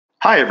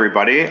Hi,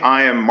 everybody.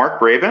 I am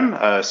Mark Raven,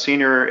 a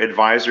senior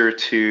advisor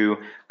to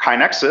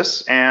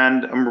KaiNexus,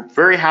 and I'm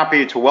very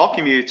happy to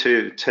welcome you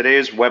to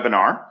today's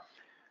webinar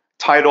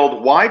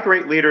titled Why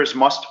Great Leaders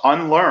Must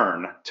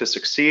Unlearn to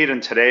Succeed in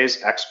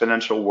Today's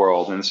Exponential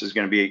World. And this is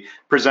going to be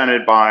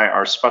presented by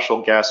our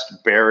special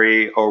guest,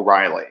 Barry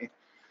O'Reilly.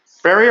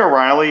 Barry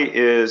O'Reilly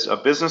is a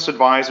business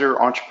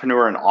advisor,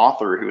 entrepreneur, and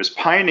author who has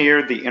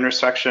pioneered the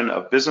intersection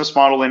of business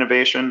model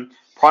innovation,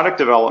 product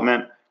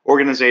development,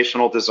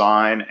 organizational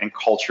design, and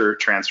culture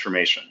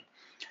transformation.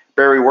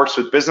 Barry works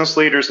with business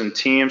leaders and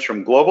teams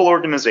from global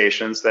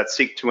organizations that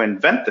seek to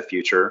invent the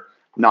future,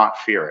 not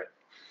fear it.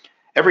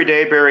 Every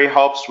day, Barry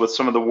helps with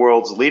some of the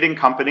world's leading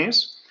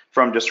companies,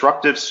 from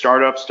disruptive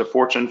startups to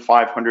Fortune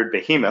 500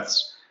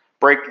 behemoths,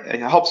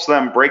 helps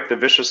them break the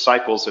vicious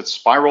cycles that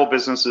spiral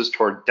businesses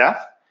toward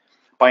death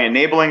by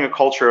enabling a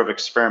culture of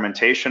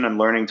experimentation and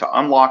learning to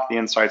unlock the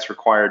insights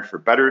required for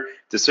better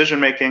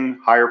decision-making,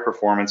 higher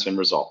performance, and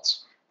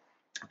results.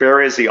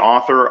 Barry is the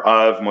author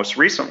of, most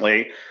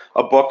recently,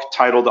 a book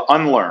titled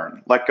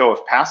Unlearn, Let Go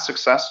of Past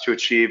Success to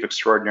Achieve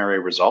Extraordinary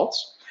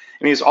Results.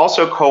 And he's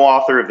also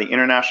co-author of the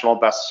international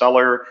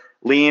bestseller,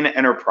 Lean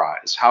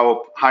Enterprise,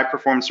 How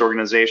High-Performance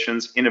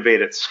Organizations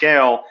Innovate at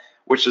Scale,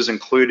 which is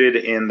included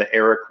in the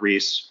Eric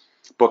Ries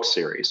book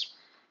series.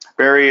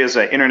 Barry is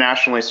an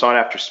internationally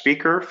sought-after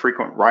speaker,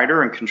 frequent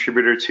writer, and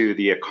contributor to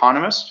The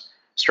Economist,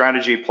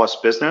 Strategy Plus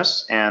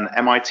Business, and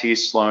MIT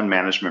Sloan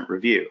Management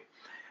Review.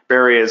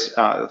 Barry is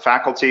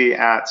faculty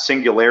at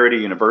Singularity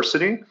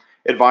University,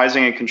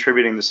 advising and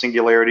contributing to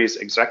Singularity's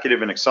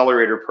executive and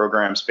accelerator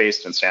programs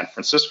based in San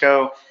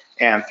Francisco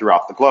and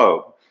throughout the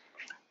globe.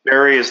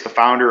 Barry is the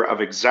founder of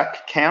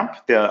Exec Camp,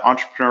 the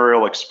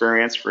entrepreneurial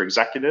experience for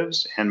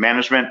executives and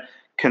management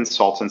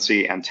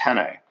consultancy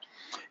Antennae.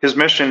 His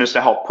mission is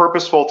to help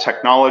purposeful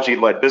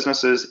technology-led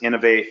businesses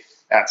innovate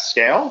at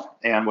scale.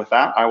 And with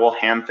that, I will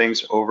hand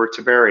things over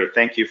to Barry.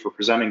 Thank you for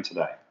presenting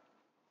today.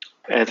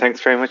 Thanks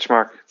very much,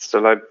 Mark. It's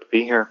delighted to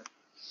be here.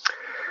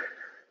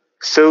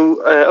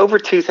 So over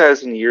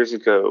 2,000 years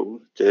ago,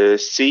 the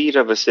seed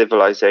of a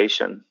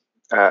civilization,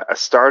 a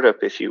startup,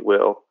 if you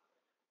will,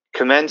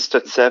 commenced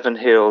at Seven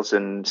Hills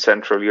in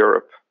Central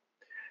Europe.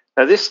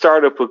 Now, this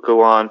startup would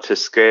go on to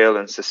scale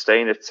and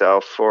sustain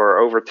itself for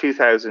over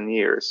 2,000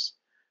 years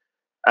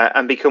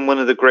and become one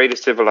of the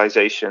greatest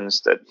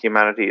civilizations that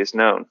humanity has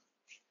known.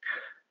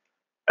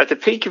 At the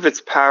peak of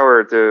its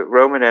power, the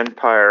Roman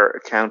Empire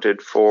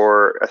accounted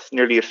for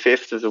nearly a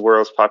fifth of the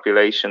world's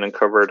population and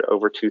covered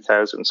over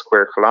 2,000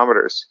 square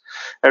kilometers.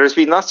 Now, there's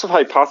been lots of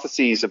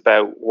hypotheses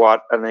about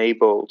what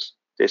enabled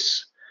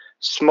this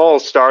small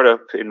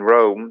startup in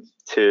Rome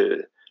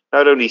to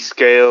not only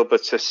scale,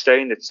 but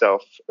sustain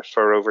itself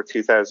for over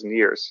 2,000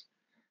 years.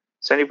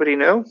 Does anybody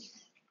know?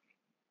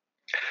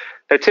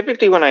 Now,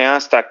 typically when I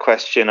ask that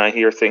question, I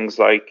hear things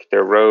like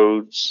their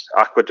roads,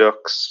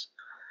 aqueducts,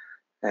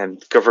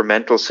 and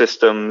governmental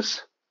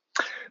systems.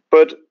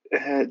 But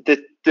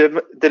the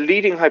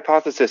leading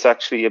hypothesis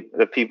actually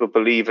that people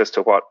believe as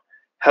to what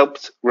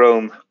helped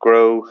Rome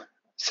grow,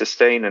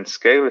 sustain, and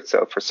scale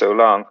itself for so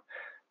long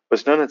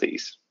was none of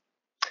these.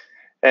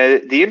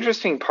 The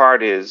interesting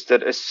part is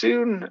that as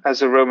soon as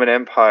the Roman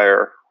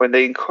Empire, when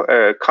they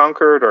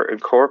conquered or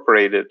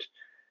incorporated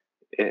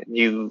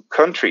new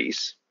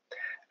countries,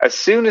 as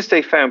soon as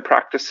they found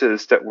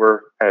practices that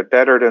were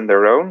better than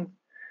their own,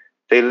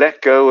 they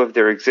let go of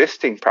their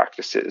existing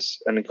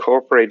practices and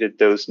incorporated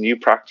those new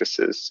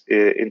practices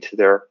into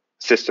their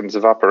systems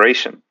of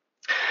operation.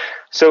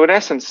 So in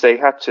essence, they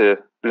had to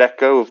let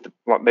go of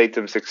what made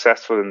them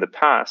successful in the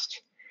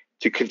past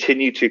to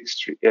continue to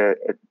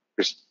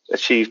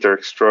achieve their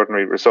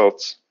extraordinary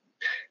results.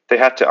 They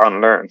had to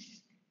unlearn.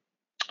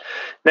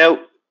 Now,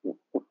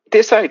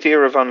 this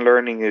idea of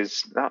unlearning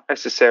is not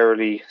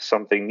necessarily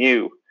something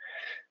new.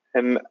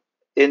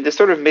 In the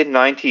sort of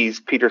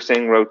mid-90s, Peter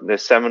Singh wrote the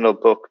seminal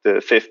book, The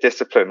Fifth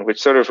Discipline,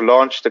 which sort of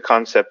launched the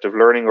concept of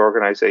learning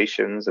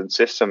organizations and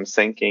systems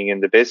thinking in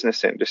the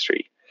business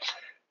industry.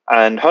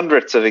 And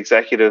hundreds of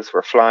executives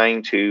were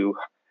flying to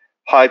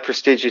high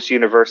prestigious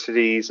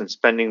universities and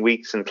spending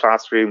weeks in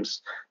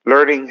classrooms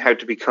learning how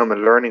to become a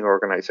learning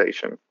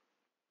organization.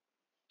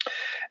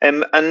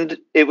 And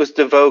it was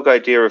the vogue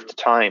idea of the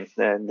time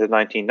in the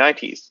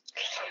 1990s.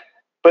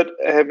 But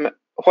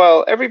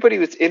while everybody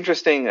was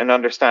interested in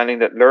understanding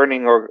that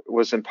learning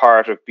was in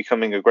part of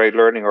becoming a great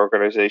learning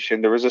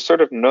organization, there was a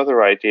sort of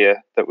another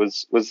idea that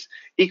was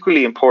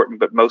equally important,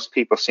 but most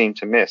people seem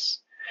to miss.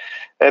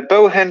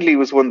 Bo Henley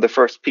was one of the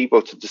first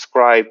people to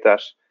describe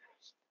that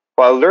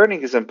while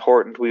learning is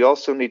important, we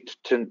also need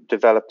to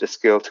develop the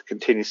skill to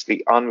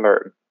continuously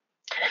unlearn.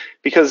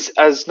 Because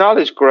as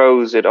knowledge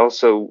grows, it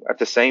also at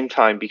the same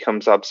time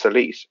becomes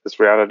obsolete as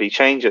reality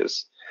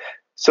changes.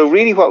 So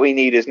really what we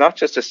need is not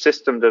just a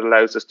system that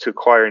allows us to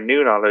acquire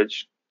new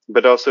knowledge,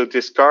 but also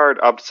discard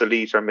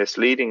obsolete or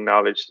misleading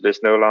knowledge that is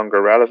no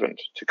longer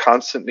relevant to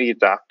constantly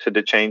adapt to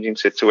the changing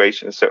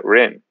situations that we're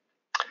in.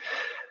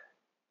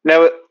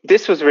 Now,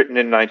 this was written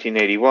in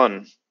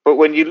 1981, but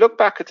when you look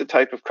back at the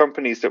type of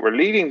companies that were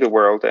leading the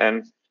world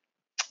then,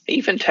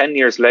 even 10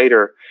 years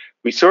later,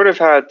 we sort of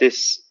had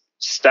this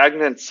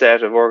stagnant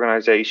set of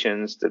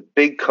organizations, the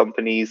big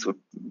companies would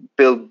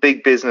build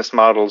big business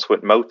models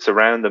with moats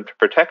around them to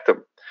protect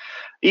them.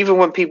 Even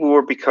when people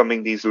were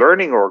becoming these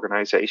learning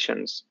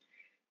organizations,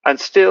 and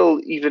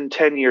still, even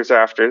 10 years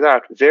after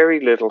that, very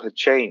little had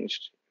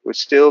changed. It was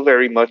still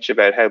very much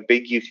about how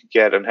big you could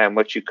get and how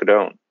much you could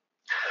own.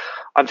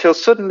 Until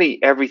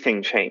suddenly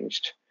everything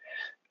changed.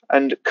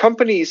 And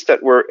companies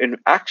that were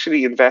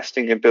actually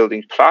investing in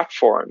building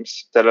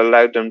platforms that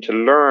allowed them to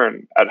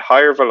learn at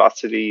higher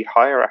velocity,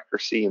 higher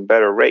accuracy, and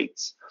better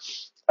rates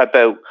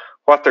about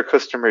what their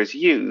customers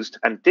used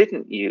and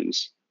didn't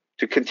use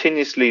to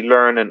continuously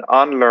learn and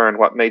unlearn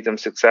what made them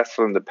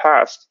successful in the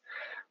past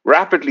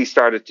rapidly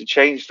started to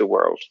change the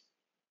world.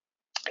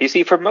 You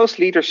see, for most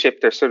leadership,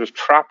 they're sort of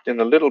trapped in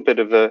a little bit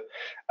of an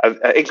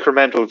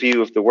incremental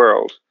view of the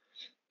world.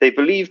 They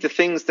believe the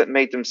things that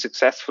made them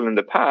successful in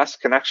the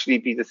past can actually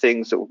be the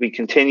things that will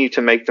continue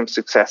to make them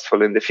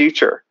successful in the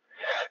future.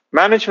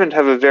 Management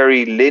have a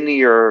very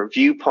linear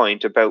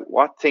viewpoint about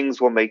what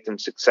things will make them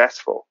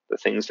successful. The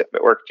things that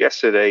worked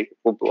yesterday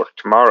will work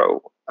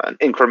tomorrow and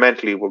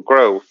incrementally will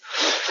grow.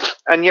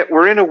 And yet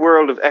we're in a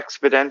world of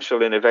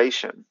exponential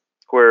innovation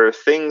where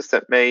things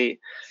that may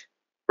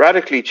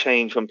radically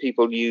change when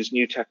people use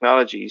new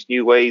technologies,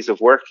 new ways of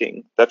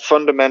working, that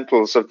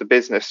fundamentals of the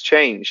business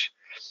change.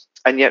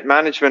 And yet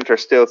management are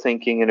still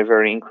thinking in a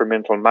very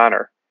incremental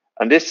manner.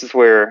 And this is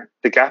where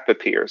the gap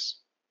appears.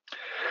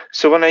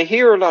 So when I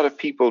hear a lot of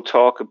people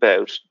talk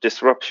about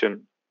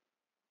disruption,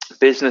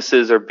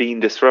 businesses are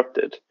being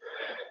disrupted,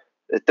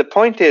 the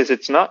point is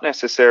it's not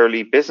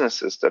necessarily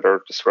businesses that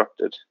are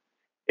disrupted.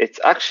 It's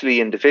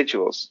actually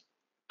individuals.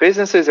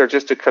 Businesses are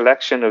just a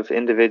collection of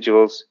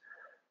individuals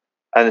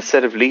and a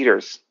set of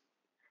leaders.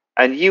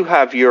 And you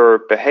have your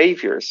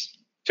behaviors,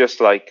 just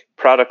like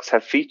products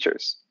have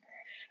features.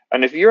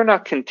 And if you're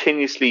not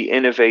continuously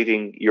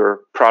innovating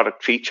your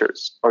product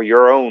features or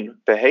your own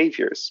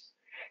behaviors,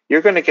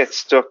 you're going to get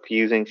stuck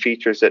using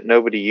features that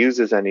nobody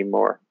uses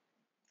anymore,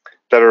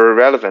 that are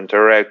irrelevant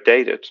or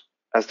outdated.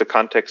 As the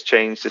context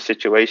changes, the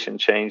situation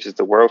changes,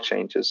 the world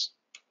changes.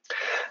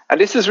 And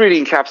this is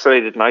really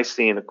encapsulated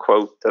nicely in a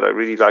quote that I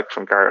really like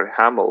from Gary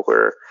Hamel,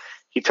 where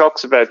he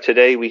talks about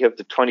today we have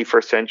the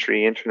 21st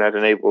century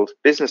internet-enabled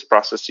business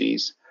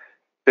processes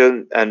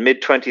and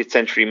mid-20th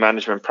century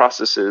management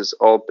processes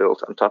all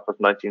built on top of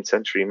 19th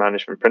century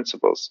management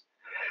principles.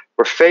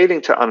 We're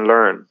failing to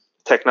unlearn.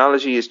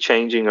 Technology is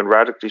changing and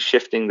radically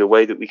shifting the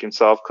way that we can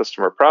solve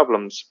customer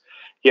problems,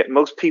 yet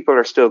most people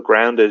are still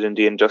grounded in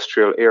the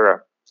industrial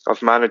era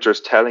of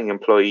managers telling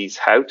employees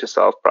how to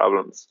solve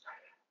problems,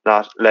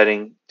 not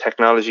letting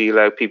technology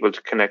allow people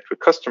to connect with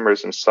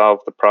customers and solve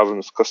the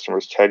problems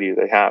customers tell you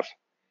they have.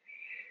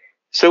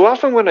 So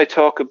often when I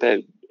talk about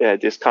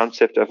this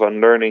concept of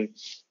unlearning,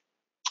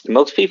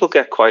 most people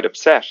get quite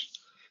upset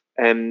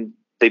and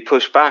they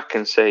push back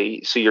and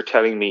say, so you're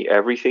telling me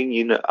everything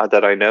you know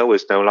that I know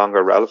is no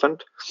longer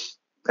relevant?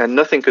 And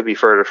nothing could be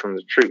further from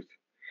the truth.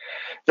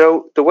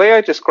 Now, the way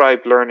I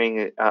describe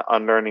learning,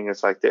 unlearning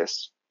is like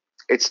this.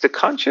 It's the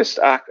conscious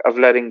act of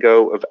letting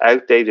go of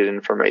outdated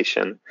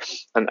information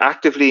and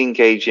actively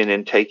engaging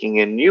in taking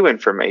in new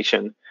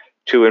information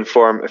to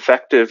inform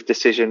effective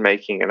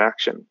decision-making and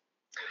action.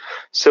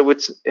 So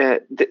it's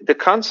the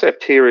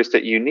concept here is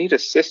that you need a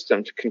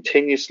system to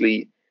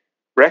continuously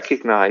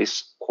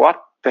recognize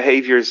what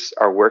behaviors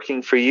are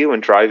working for you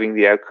and driving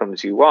the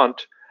outcomes you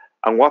want,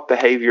 and what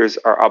behaviors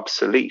are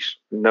obsolete,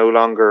 no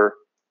longer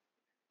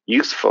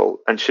useful,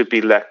 and should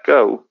be let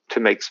go to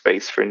make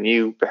space for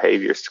new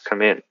behaviors to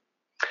come in.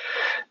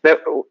 Now,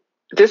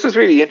 this is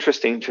really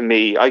interesting to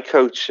me. I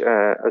coach,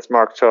 as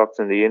Mark talked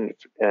in the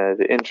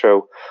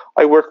intro,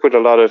 I work with a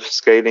lot of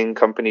scaling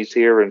companies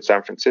here in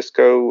San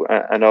Francisco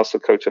and also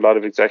coach a lot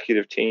of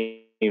executive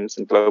teams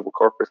and global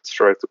corporates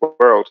throughout the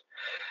world.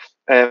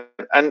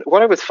 And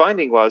what I was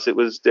finding was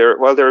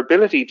while their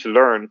ability to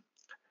learn,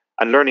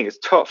 and learning is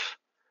tough,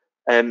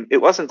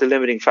 it wasn't the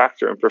limiting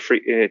factor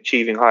in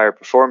achieving higher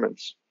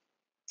performance.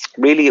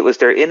 Really, it was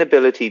their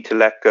inability to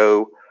let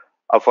go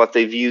of what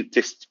they viewed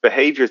as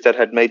behaviors that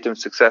had made them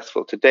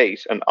successful to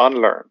date and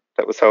unlearn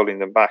that was holding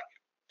them back.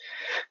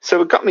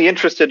 So it got me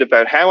interested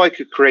about how I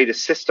could create a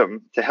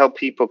system to help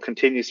people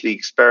continuously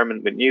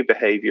experiment with new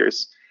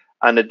behaviors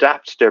and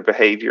adapt their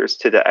behaviors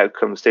to the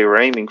outcomes they were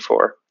aiming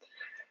for.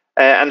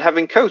 And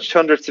having coached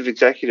hundreds of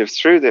executives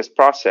through this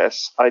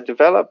process, I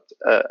developed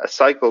a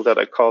cycle that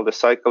I call the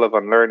cycle of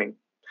unlearning.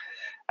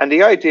 And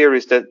the idea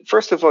is that,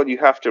 first of all, you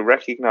have to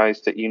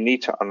recognize that you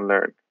need to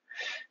unlearn.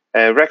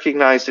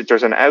 Recognize that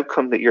there's an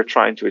outcome that you're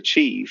trying to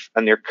achieve,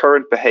 and your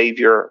current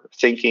behavior,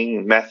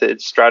 thinking,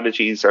 methods,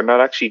 strategies are not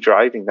actually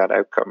driving that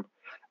outcome,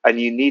 and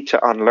you need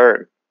to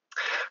unlearn.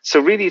 So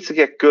really, to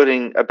get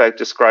good about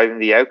describing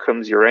the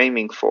outcomes you're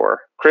aiming for,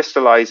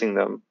 crystallizing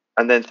them,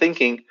 and then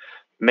thinking,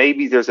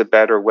 maybe there's a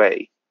better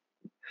way.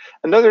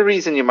 Another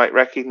reason you might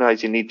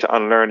recognize you need to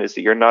unlearn is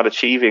that you're not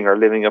achieving or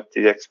living up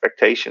to the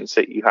expectations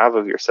that you have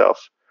of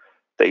yourself,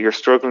 that you're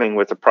struggling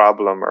with a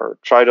problem or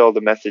tried all the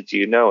methods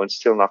you know and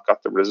still not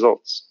got the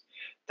results.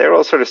 They're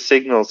all sort of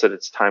signals that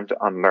it's time to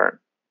unlearn.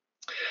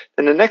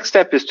 Then the next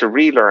step is to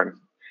relearn.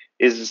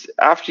 Is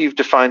after you've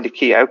defined the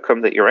key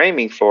outcome that you're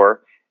aiming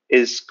for,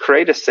 is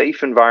create a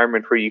safe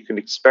environment where you can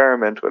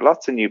experiment with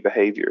lots of new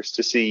behaviors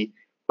to see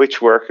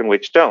which work and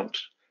which don't.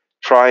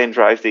 Try and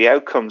drive the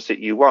outcomes that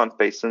you want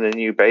based on the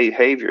new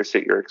behaviors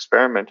that you're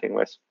experimenting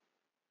with.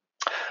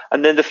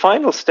 And then the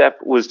final step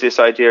was this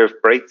idea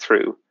of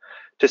breakthrough,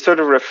 to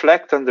sort of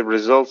reflect on the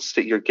results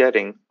that you're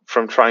getting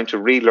from trying to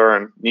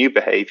relearn new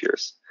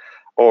behaviors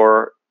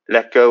or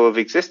let go of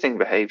existing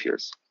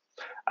behaviors,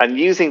 and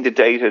using the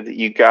data that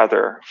you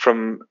gather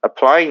from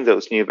applying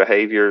those new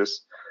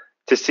behaviors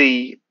to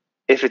see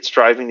if it's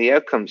driving the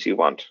outcomes you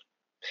want.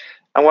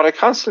 And what I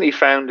constantly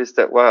found is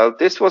that while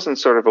this wasn't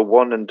sort of a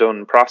one and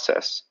done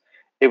process,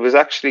 it was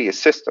actually a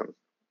system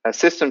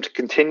to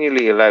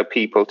continually allow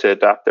people to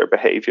adapt their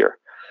behavior.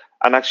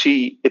 And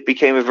actually, it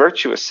became a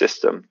virtuous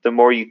system. The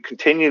more you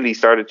continually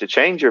started to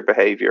change your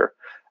behavior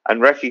and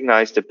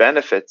recognize the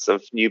benefits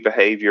of new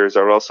behaviors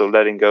or also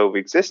letting go of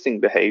existing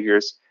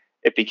behaviors,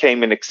 it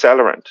became an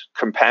accelerant,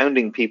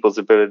 compounding people's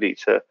ability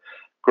to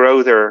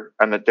grow their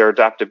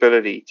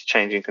adaptability to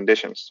changing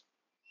conditions.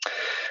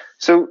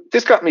 So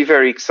this got me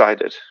very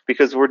excited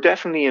because we're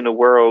definitely in a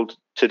world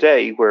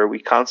today where we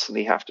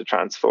constantly have to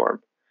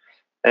transform.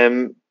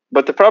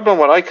 But the problem,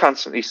 what I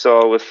constantly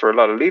saw with for a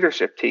lot of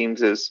leadership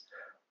teams, is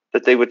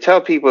that they would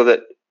tell people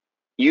that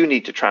you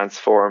need to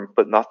transform,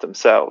 but not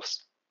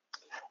themselves.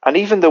 And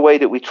even the way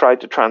that we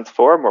tried to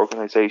transform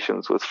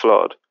organizations was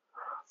flawed.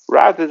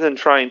 Rather than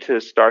trying to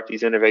start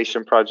these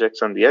innovation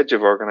projects on the edge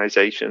of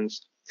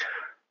organizations,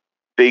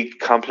 big,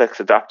 complex,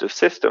 adaptive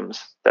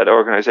systems that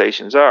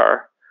organizations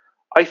are,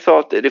 I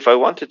thought that if I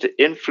wanted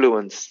to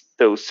influence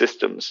those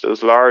systems,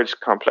 those large,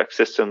 complex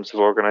systems of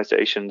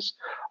organizations,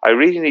 I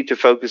really need to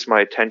focus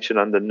my attention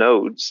on the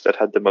nodes that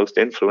had the most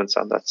influence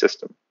on that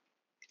system.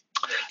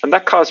 And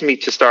that caused me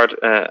to start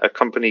a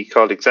company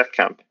called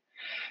ExecCamp.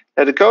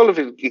 Now, the goal of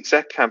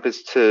ExecCamp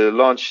is to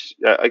launch,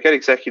 I get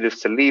executives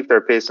to leave their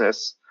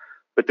business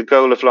with the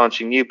goal of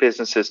launching new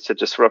businesses to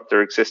disrupt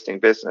their existing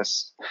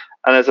business.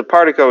 And as a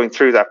part of going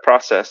through that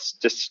process,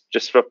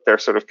 disrupt their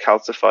sort of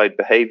calcified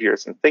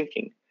behaviors and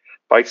thinking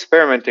by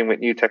experimenting with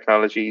new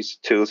technologies,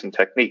 tools, and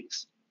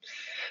techniques.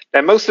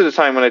 Now, most of the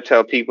time when I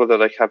tell people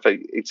that I have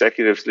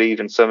executives leave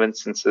in some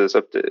instances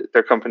up to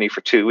their company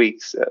for 2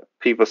 weeks,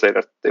 people say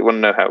that they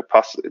wouldn't know how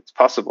it's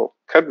possible.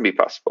 Couldn't be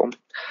possible.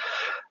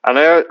 And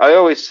I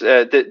always,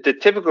 the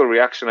typical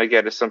reaction I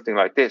get is something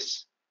like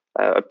this,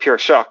 a pure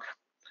shock.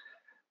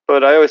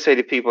 But I always say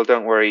to people,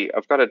 don't worry,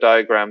 I've got a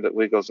diagram that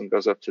wiggles and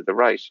goes up to the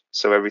right,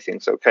 so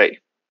everything's okay.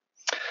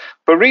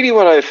 But really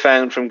what I've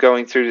found from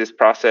going through this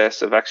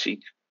process of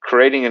actually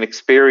creating an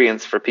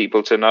experience for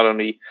people to not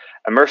only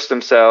immerse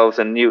themselves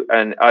and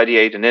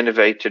ideate and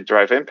innovate to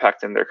drive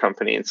impact in their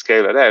company and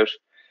scale it out,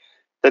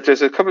 that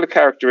there's a couple of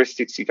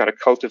characteristics you got to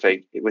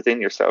cultivate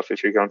within yourself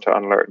if you're going to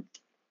unlearn.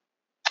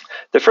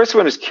 The first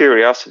one is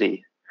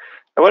curiosity.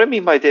 And what I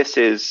mean by this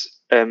is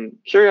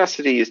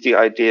curiosity is the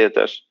idea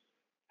that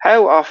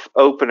how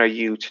open are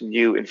you to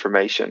new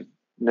information?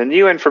 The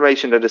new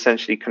information that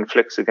essentially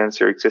conflicts against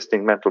your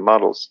existing mental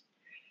models.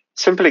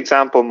 Simple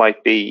example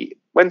might be,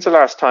 when's the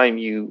last time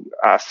you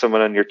asked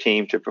someone on your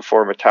team to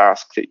perform a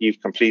task that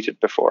you've completed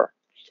before?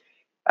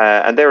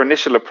 And their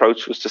initial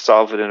approach was to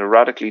solve it in a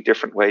radically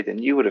different way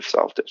than you would have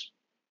solved it.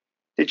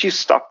 Did you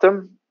stop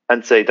them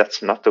and say,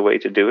 that's not the way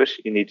to do it,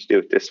 you need to do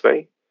it this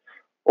way?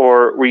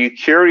 Or were you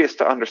curious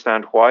to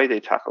understand why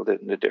they tackled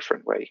it in a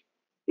different way?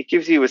 It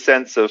gives you a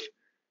sense of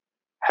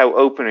how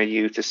open are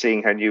you to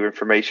seeing how new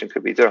information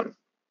could be done.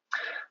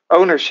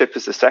 Ownership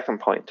is the second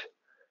point.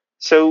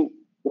 So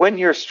when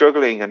you're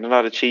struggling and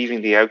not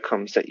achieving the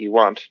outcomes that you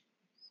want,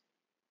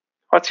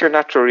 what's your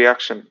natural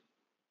reaction?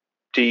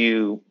 Do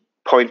you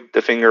point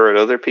the finger at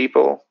other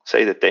people,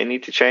 say that they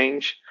need to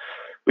change?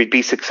 We'd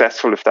be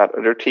successful if that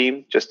other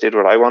team just did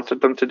what I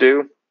wanted them to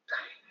do.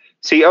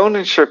 See,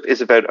 ownership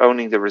is about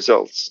owning the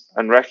results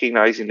and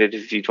recognizing that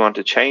if you want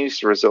to change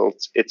the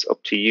results, it's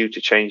up to you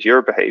to change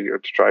your behavior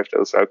to drive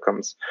those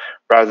outcomes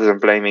rather than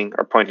blaming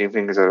or pointing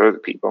fingers at other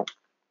people.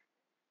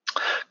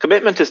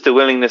 Commitment is the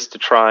willingness to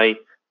try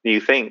new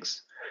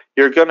things.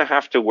 You're going to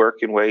have to work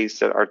in ways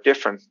that are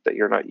different, that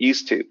you're not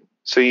used to.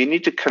 So you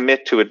need to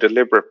commit to a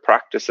deliberate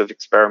practice of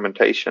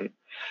experimentation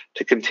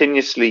to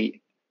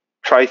continuously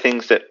try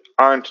things that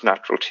aren't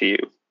natural to you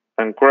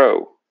and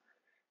grow.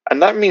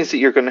 And that means that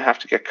you're going to have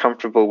to get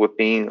comfortable with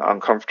being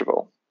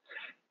uncomfortable.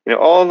 You know,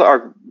 all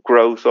our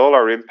growth, all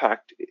our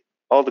impact,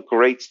 all the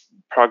great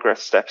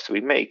progress steps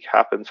we make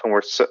happens when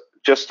we're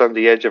just on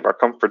the edge of our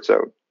comfort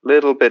zone, a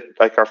little bit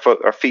like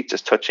our feet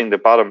just touching the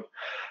bottom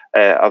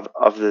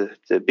of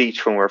the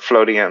beach when we're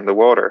floating out in the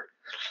water.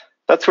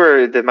 That's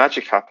where the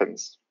magic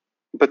happens.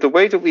 But the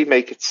way that we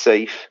make it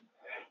safe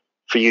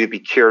for you to be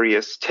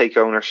curious, take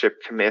ownership,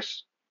 commit,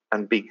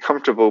 and be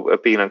comfortable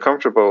with being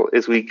uncomfortable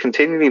is we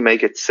continually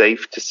make it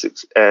safe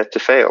to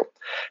fail,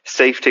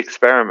 safe to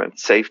experiment,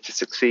 safe to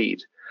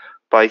succeed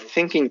by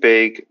thinking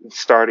big and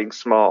starting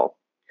small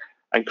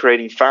and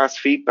creating fast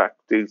feedback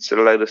loops that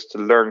allow us to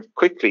learn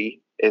quickly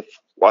if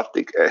what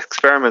the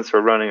experiments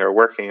we're running are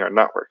working or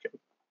not working.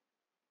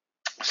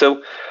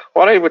 So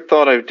what I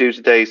thought I would do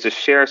today is to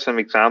share some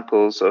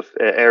examples of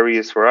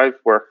areas where I've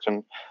worked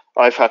and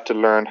I've had to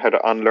learn how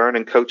to unlearn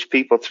and coach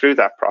people through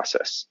that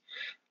process.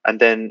 And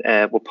then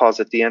we'll pause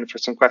at the end for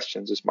some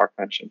questions, as Mark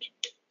mentioned.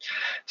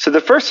 So the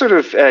first sort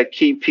of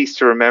key piece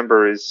to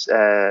remember is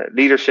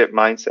leadership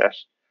mindset.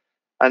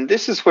 And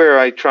this is where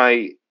I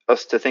try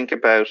us to think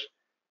about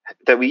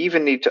that we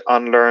even need to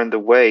unlearn the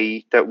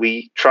way that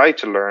we try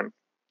to learn.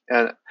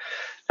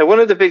 Now, one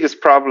of the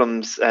biggest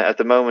problems at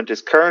the moment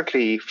is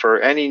currently for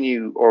any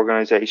new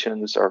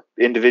organizations or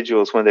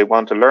individuals, when they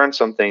want to learn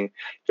something,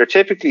 they're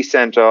typically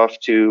sent off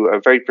to a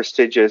very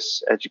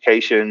prestigious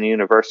education,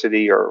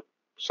 university, or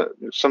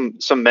some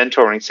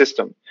mentoring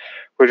system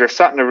where they're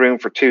sat in a room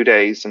for 2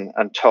 days and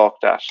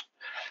talked at.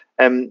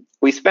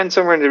 We spend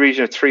somewhere in the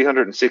region of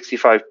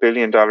 $365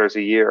 billion a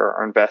year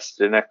are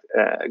invested in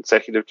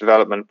executive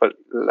development, but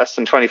less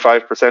than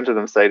 25% of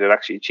them say that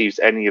actually achieves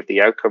any of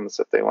the outcomes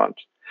that they want.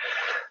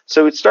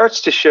 So it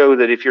starts to show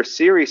that if you're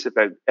serious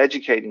about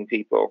educating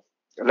people,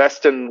 less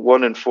than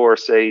 1 in 4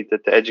 say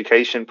that the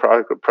education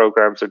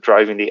programs are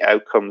driving the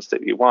outcomes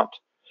that you want.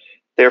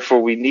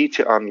 Therefore, we need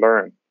to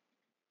unlearn.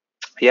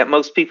 Yet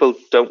most people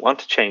don't want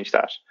to change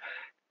that.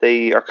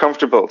 They are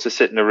comfortable to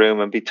sit in a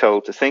room and be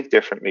told to think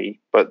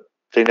differently, but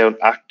they don't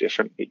act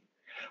differently.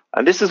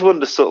 And this is one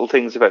of the subtle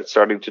things about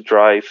starting to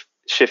drive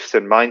shifts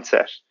in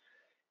mindset.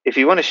 If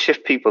you want to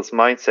shift people's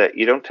mindset,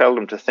 you don't tell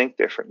them to think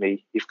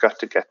differently. You've got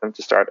to get them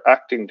to start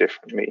acting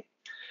differently.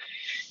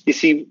 You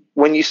see,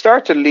 when you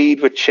start to lead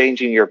with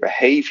changing your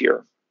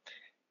behavior,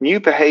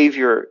 new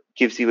behavior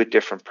gives you a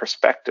different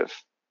perspective.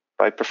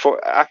 By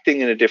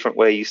acting in a different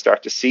way, you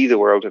start to see the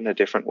world in a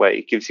different way.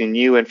 It gives you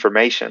new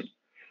information.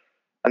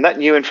 And that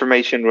new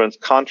information runs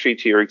contrary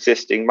to your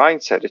existing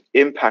mindset. It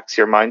impacts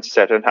your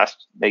mindset and has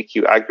to make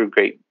you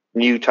aggregate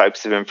new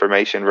types of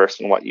information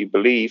versus what you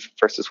believe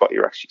versus what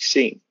you're actually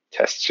seeing.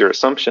 Tests your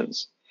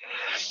assumptions.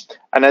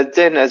 And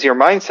then as your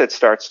mindset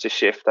starts to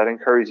shift, that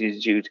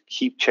encourages you to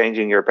keep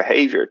changing your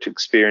behavior to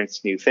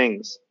experience new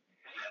things.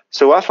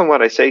 So often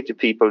what I say to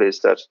people is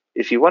that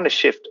if you want to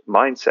shift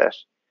mindset,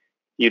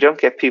 you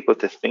don't get people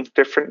to think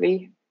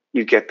differently.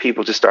 You get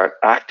people to start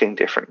acting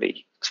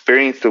differently,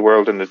 experience the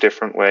world in a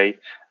different way,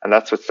 and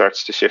that's what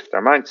starts to shift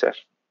their mindset.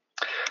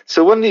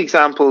 So one of the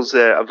examples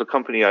of a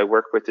company I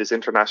work with is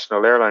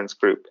International Airlines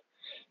Group.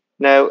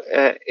 Now,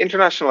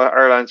 International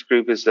Airlines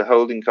Group is the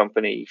holding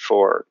company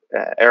for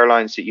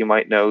airlines that you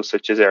might know,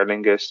 such as Aer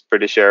Lingus,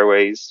 British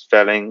Airways,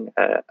 Vueling,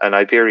 and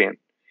Iberian.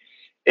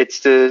 It's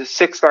the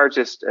 6th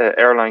largest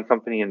airline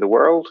company in the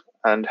world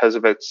and has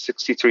about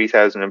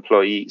 63,000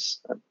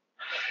 employees.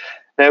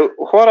 Now,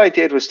 what I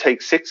did was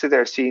take 6 of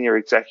their senior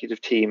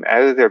executive team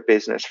out of their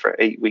business for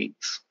 8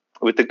 weeks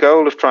with the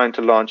goal of trying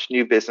to launch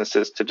new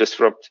businesses to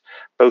disrupt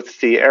both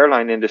the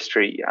airline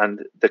industry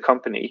and the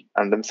company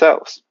and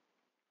themselves.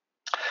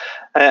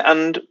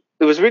 And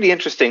it was really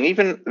interesting,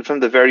 even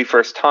from the very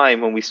first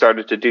time when we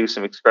started to do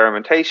some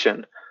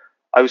experimentation,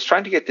 I was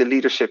trying to get the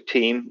leadership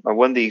team or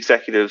one of the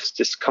executives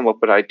just come up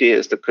with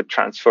ideas that could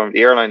transform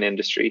the airline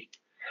industry.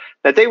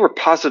 Now, they were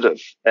positive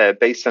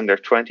based on their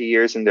 20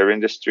 years in their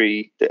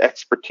industry, the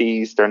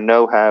expertise, their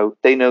know-how.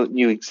 They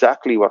knew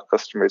exactly what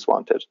customers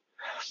wanted.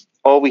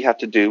 All we had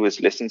to do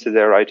was listen to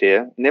their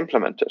idea and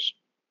implement it.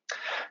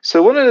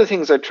 So one of the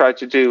things I tried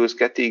to do was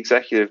get the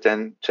executive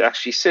then to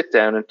actually sit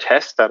down and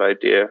test that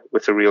idea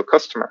with a real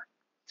customer.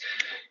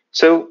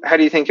 So how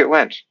do you think it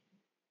went?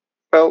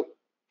 Well,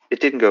 it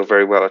didn't go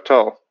very well at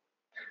all.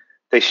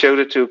 They showed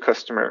it to a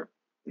customer,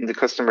 and the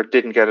customer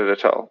didn't get it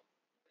at all.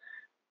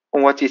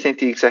 And what do you think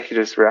the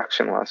executive's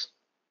reaction was?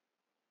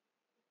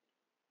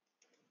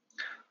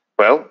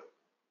 Well,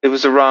 it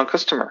was the wrong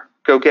customer.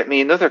 Go get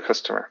me another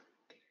customer.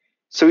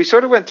 So we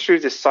sort of went through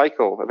this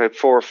cycle about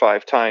 4 or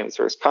 5 times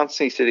where I was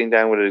constantly sitting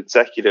down with an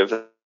executive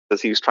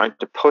as he was trying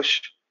to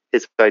push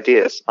his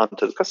ideas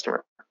onto the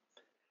customer.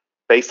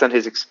 Based on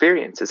his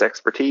experience, his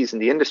expertise in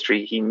the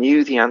industry, he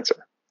knew the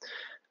answer.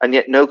 And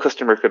yet no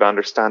customer could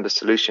understand the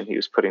solution he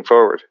was putting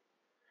forward.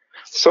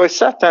 So I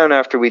sat down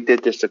after we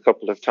did this a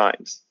couple of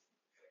times.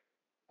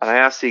 And I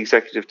asked the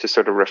executive to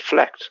sort of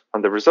reflect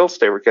on the results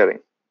they were getting.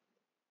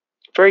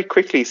 Very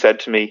quickly he said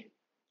to me,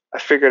 I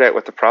figured out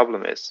what the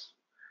problem is.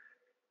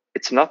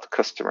 It's not the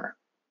customer.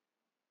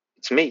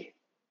 It's me.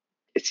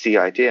 It's the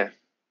idea.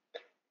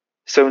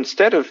 So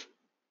instead of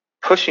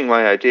pushing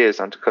my ideas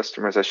onto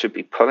customers, I should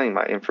be pulling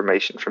my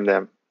information from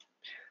them.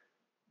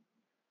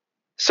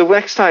 So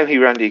next time he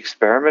ran the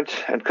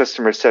experiment and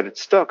customers said it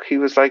stuck, he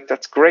was like,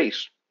 that's great.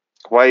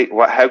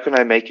 How can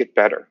I make it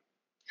better?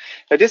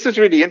 Now, this was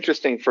really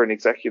interesting for an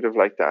executive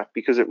like that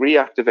because it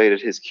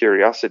reactivated his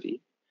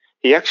curiosity.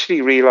 He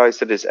actually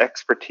realized that his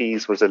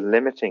expertise was a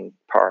limiting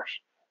part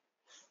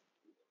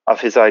of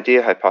his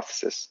idea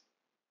hypothesis.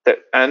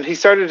 And he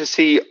started to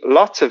see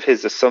lots of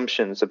his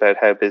assumptions about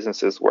how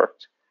businesses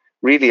worked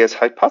really as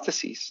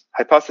hypotheses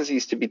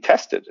to be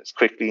tested as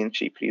quickly and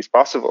cheaply as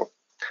possible.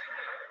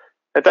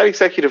 Now, that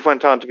executive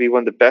went on to be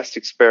one of the best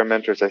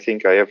experimenters I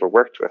think I ever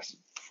worked with.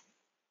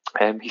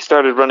 He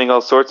started running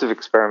all sorts of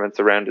experiments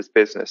around his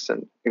business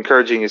and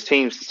encouraging his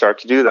teams to start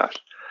to do that.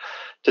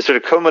 The sort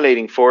of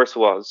culminating force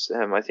was,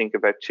 I think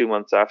about 2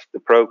 months after the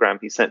program,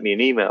 he sent me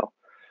an email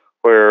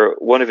where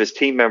one of his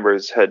team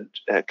members had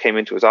came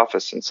into his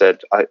office and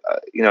said, I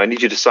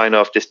need you to sign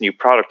off this new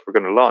product we're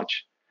going to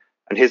launch.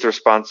 And his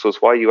response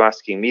was, why are you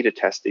asking me to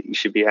test it? You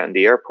should be out in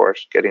the airport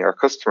getting our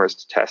customers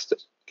to test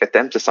it, get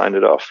them to sign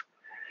it off.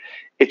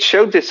 It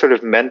showed this sort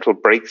of mental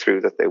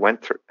breakthrough that they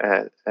went through,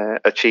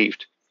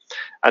 achieved,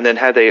 and then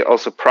how they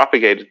also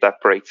propagated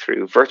that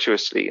breakthrough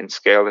virtuously and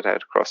scaled it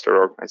out across their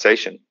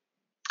organization.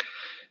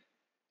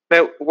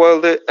 Now, while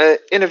the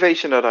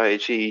innovation at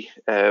IAG,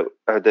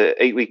 or the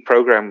 8-week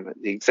program,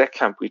 the exec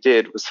camp we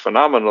did was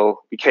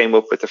phenomenal, we came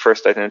up with the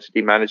first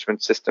identity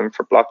management system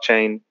for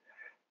blockchain.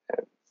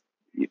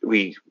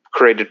 We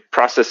created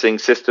processing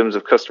systems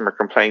of customer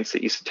complaints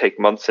that used to take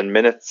months and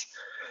minutes.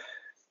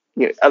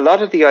 A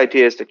lot of the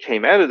ideas that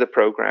came out of the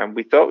program,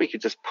 we thought we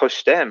could just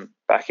push them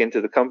back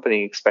into the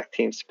company and expect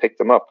teams to pick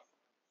them up.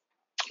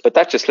 But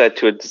that just led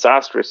to a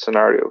disastrous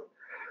scenario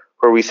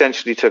where we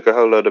essentially took a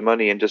whole load of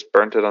money and just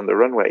burnt it on the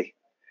runway.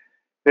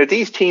 Now,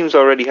 these teams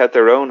already had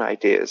their own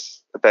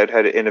ideas about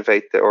how to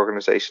innovate the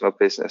organizational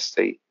business.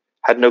 They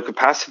had no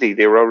capacity.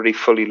 They were already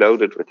fully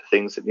loaded with the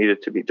things that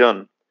needed to be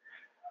done.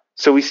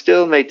 So we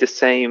still made the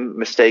same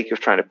mistake of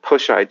trying to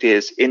push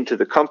ideas into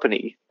the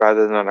company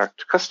rather than on our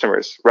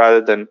customers,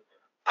 rather than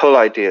pull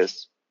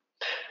ideas.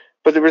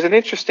 But there was an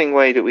interesting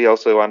way that we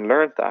also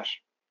unlearned that.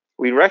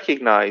 We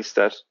recognized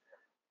that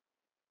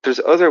there's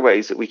other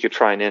ways that we could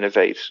try and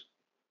innovate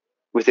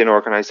within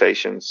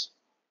organizations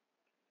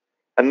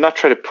and not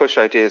try to push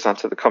ideas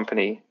onto the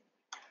company.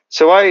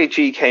 So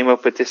IAG came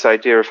up with this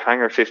idea of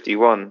Hangar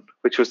 51,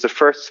 which was the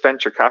first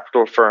venture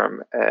capital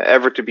firm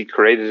ever to be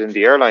created in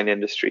the airline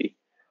industry.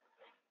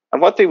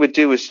 And what they would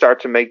do is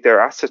start to make their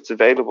assets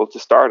available to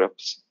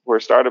startups, where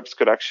startups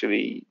could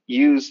actually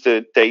use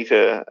the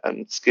data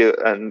and skill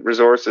and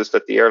resources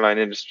that the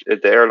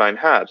airline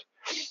had,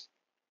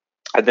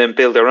 and then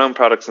build their own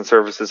products and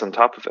services on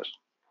top of it.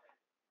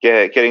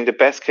 Getting the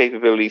best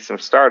capabilities from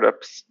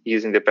startups,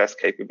 using the best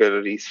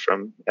capabilities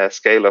from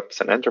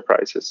scale-ups and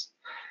enterprises.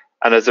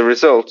 And as a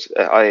result,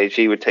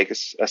 IAG would take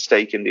a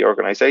stake in the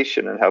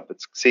organization and help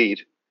it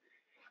succeed.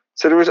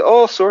 So there was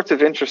all sorts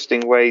of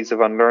interesting ways of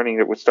unlearning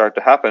that would start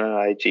to happen in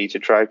IAG to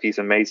drive these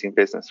amazing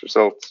business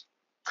results.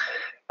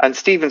 And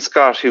Stephen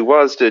Scott, who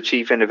was the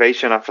Chief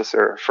Innovation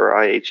Officer for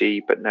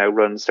IAG, but now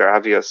runs their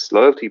Avios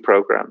loyalty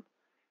program,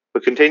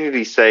 would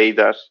continually say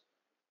that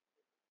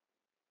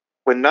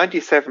when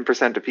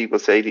 97% of people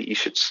say that you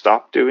should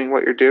stop doing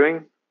what you're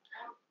doing,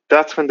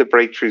 that's when the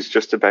breakthrough is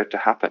just about to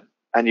happen.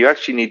 And you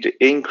actually need to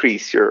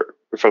increase your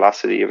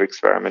velocity of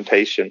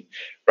experimentation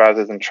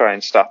rather than try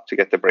and stop to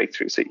get the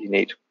breakthroughs that you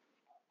need.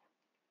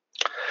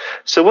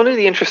 So one of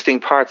the interesting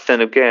parts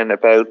then again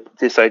about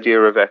this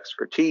idea of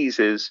expertise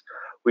is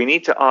we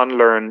need to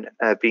unlearn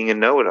being a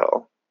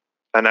know-it-all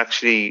and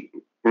actually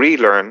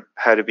relearn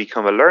how to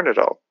become a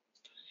learn-it-all.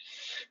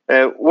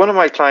 One of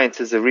my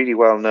clients is a really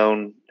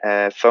well-known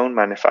phone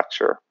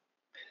manufacturer,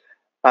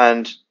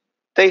 and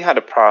they had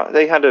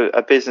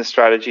a business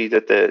strategy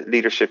that the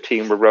leadership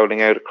team were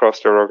rolling out across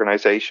their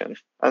organization,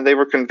 and they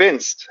were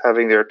convinced,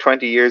 having their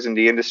 20 years in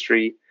the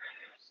industry,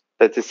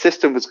 that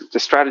the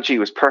strategy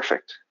was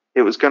perfect.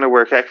 It was going to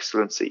work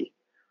excellency,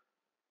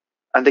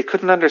 and they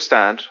couldn't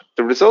understand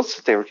the results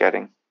that they were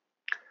getting.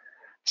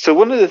 So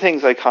one of the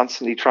things I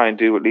constantly try and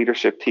do with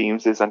leadership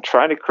teams is I'm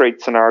trying to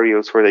create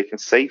scenarios where they can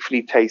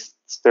safely test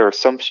their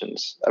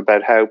assumptions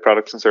about how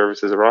products and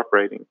services are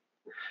operating.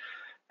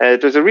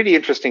 There's a really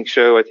interesting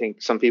show I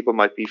think some people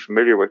might be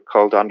familiar with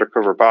called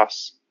Undercover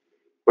Boss,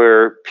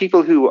 where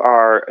people who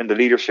are in the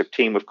leadership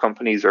team of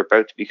companies are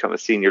about to become a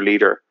senior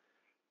leader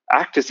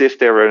act as if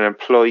they're an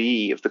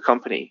employee of the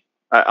company,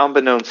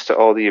 unbeknownst to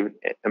all the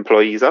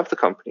employees of the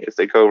company as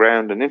they go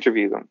around and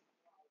interview them.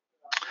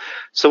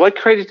 So I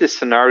created this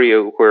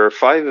scenario where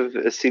 5 of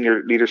a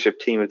senior leadership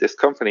team of this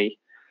company,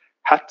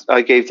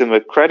 I gave them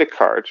a credit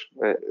card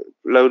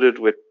loaded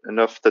with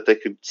enough that they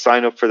could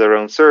sign up for their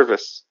own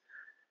service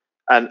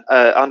and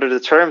under the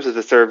terms of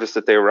the service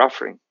that they were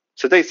offering.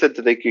 So they said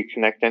that they could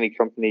connect any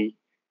company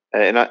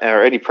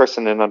or any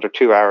person in under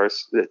 2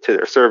 hours to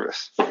their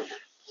service.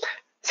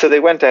 So they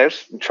went out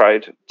and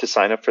tried to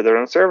sign up for their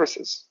own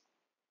services.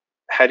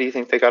 How do you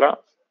think they got on?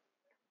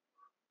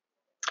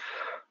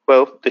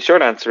 Well, the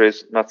short answer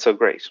is not so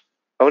great.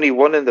 Only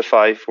 1 in the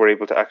 5 were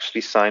able to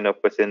actually sign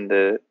up within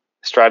the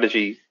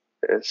strategy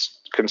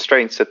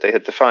constraints that they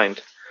had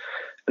defined.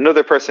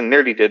 Another person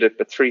nearly did it,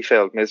 but 3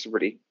 failed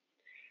miserably.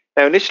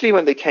 Now, initially,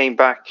 when they came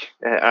back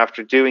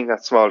after doing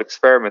that small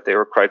experiment, they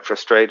were quite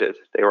frustrated.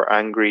 They were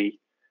angry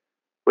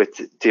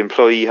with the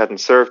employee hadn't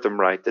served them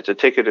right, that the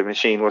ticketing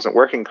machine wasn't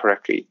working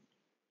correctly.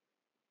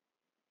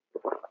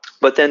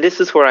 But then this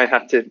is where I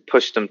had to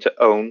push them to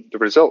own the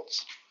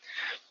results.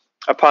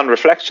 Upon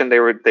reflection, they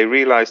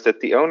realized that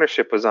the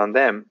ownership was on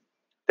them.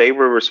 They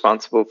were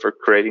responsible for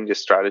creating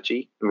this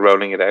strategy and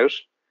rolling it out.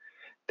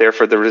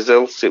 Therefore, the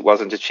results it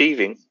wasn't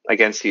achieving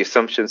against the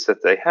assumptions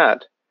that they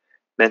had,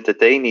 meant that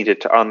they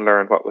needed to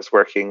unlearn what was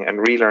working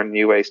and relearn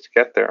new ways to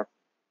get there.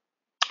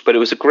 But it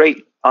was a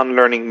great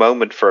unlearning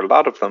moment for a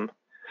lot of them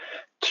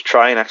to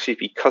try and actually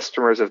be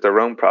customers of their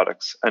own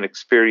products and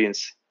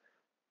experience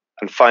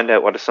and find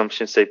out what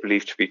assumptions they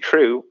believed to be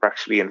true were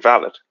actually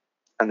invalid,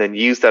 and then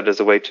use that as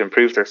a way to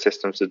improve their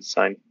systems of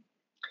design.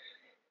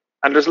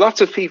 And there's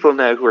lots of people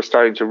now who are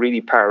starting to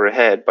really power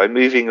ahead by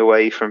moving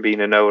away from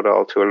being a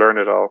know-it-all to a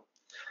learn-it-all.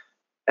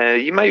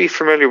 You might be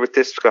familiar with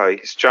this guy.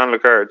 It's John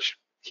Lagarde.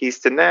 He's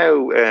the now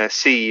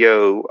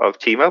CEO of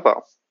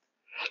T-Mobile.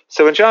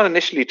 So when John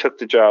initially took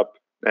the job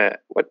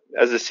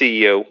as a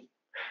CEO,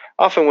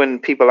 often when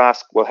people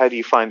ask, well, how do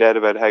you find out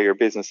about how your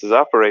business is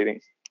operating?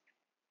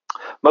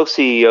 Most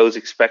CEOs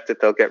expect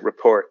that they'll get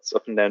reports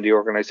up and down the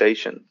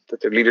organization,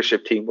 that their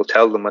leadership team will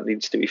tell them what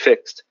needs to be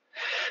fixed.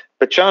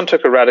 But John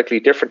took a radically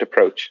different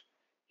approach.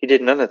 He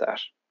did none of that.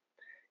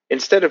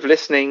 Instead of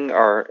listening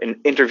or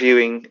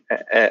interviewing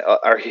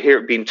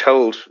or being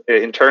told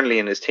internally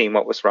in his team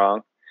what was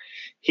wrong,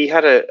 he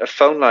had a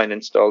phone line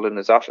installed in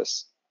his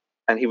office.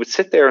 And he would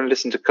sit there and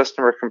listen to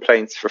customer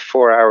complaints for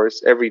 4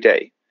 hours every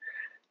day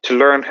to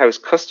learn how his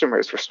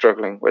customers were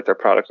struggling with their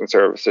product and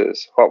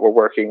services, what were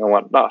working and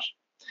what not.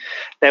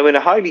 Now, in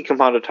a highly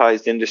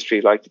commoditized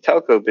industry like the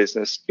telco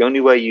business, the only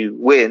way you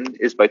win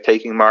is by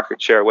taking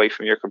market share away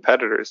from your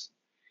competitors.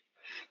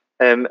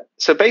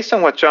 So based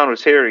on what John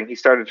was hearing, he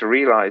started to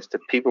realize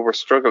that people were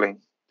struggling.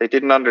 They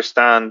didn't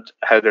understand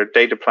how their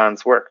data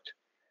plans worked.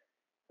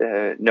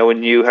 No one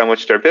knew how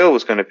much their bill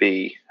was going to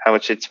be, how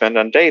much they'd spend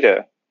on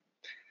data.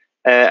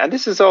 And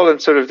this is all in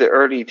sort of the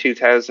early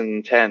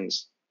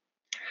 2010s.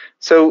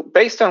 So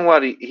based on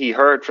what he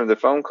heard from the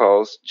phone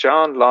calls,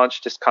 John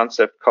launched this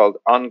concept called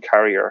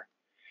On-Carrier.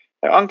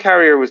 Now,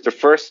 On-Carrier was the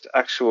first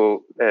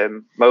actual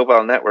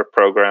mobile network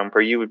program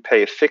where you would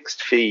pay a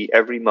fixed fee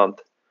every month,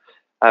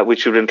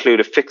 which would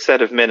include a fixed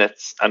set of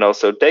minutes and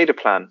also data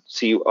plan.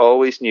 So you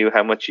always knew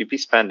how much you'd be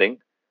spending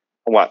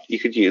and what you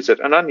could use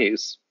it and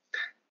unuse.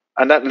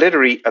 And that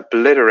literally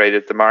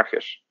obliterated the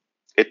market.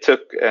 It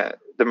took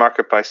the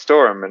market by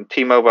storm, and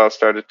T-Mobile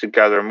started to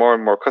gather more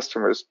and more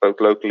customers, both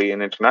locally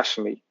and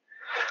internationally.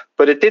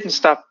 But it didn't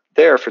stop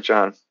there for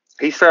John.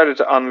 He started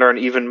to unlearn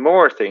even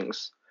more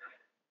things.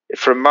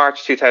 From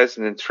March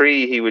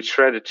 2003, he would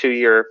shred a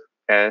 2-year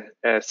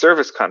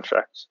service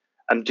contract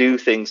and do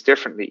things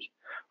differently,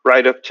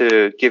 right up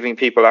to giving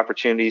people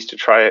opportunities to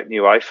try out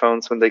new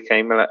iPhones when they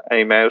came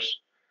out.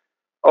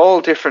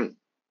 All different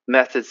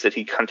methods that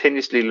he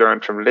continuously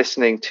learned from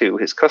listening to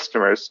his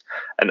customers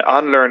and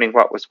unlearning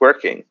what was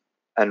working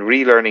and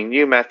relearning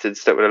new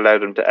methods that would allow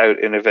them to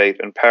out-innovate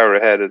and power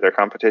ahead of their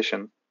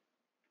competition.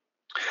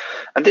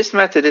 And this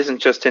method isn't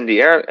just in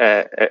the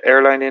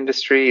airline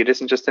industry, it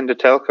isn't just in the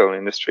telco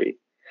industry.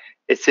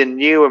 It's in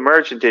new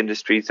emergent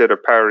industries that are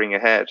powering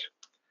ahead.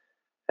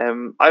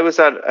 I was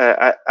at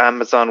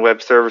Amazon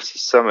Web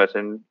Services Summit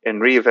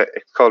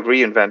it's called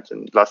reInvent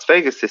in Las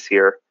Vegas this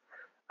year.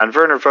 And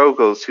Werner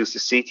Vogels, who's the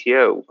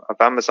CTO of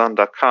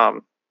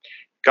Amazon.com,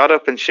 got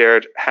up and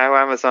shared how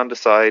Amazon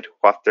decide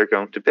what they're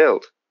going to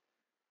build.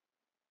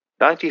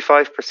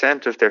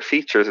 95% of their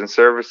features and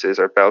services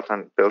are built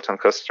on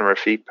customer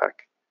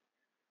feedback.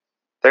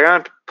 They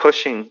aren't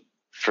pushing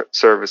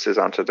services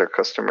onto their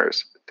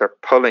customers. They're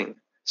pulling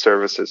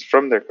services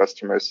from their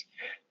customers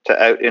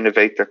to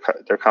out-innovate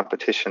their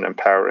competition and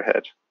power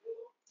ahead.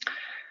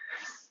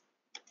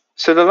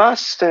 So the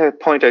last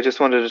point I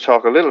just wanted to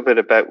talk a little bit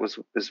about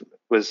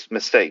was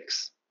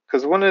mistakes.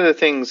 Because one of the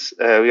things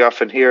we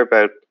often hear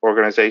about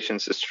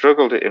organizations that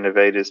struggle to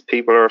innovate is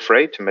people are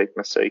afraid to make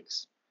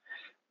mistakes.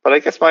 But I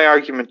guess my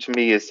argument to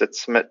me is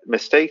that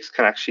mistakes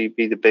can actually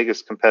be the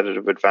biggest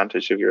competitive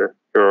advantage of your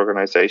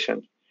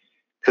organization,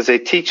 because they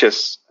teach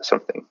us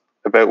something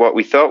about what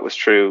we thought was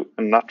true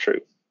and not true.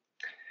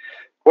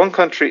 One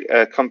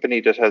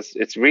company that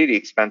it's really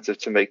expensive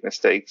to make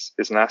mistakes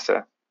is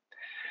NASA.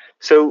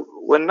 So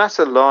when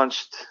NASA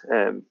launched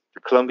the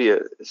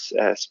Columbia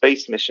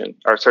space mission,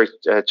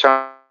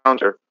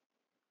 Challenger,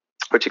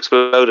 which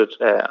exploded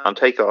on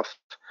takeoff,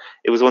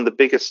 it was one of the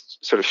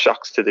biggest sort of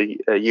shocks to the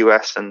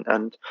US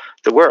and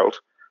the world.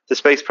 The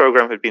space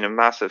program had been a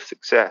massive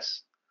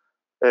success.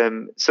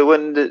 So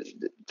when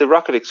the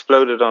rocket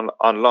exploded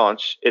on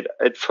launch, it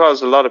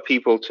caused a lot of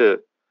people to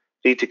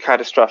lead to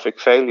catastrophic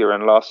failure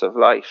and loss of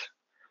life.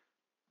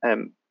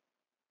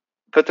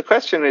 But the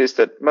question is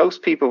that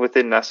most people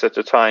within NASA at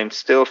the time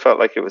still felt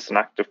like it was an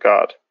act of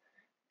God,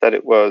 that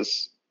it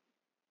was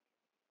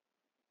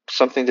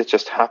something that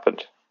just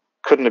happened,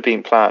 couldn't have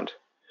been planned.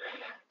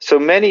 So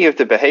many of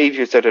the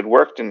behaviors that had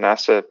worked in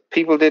NASA,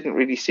 people didn't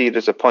really see it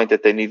as a point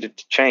that they needed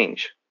to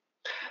change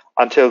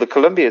until the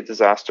Columbia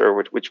disaster,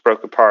 which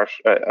broke apart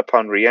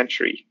upon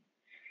re-entry.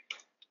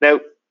 Now,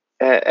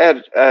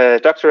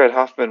 Dr. Ed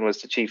Hoffman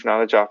was the chief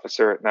knowledge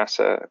officer at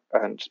NASA,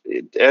 and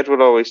Ed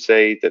would always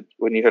say that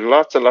when you had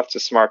lots and lots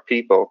of smart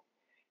people,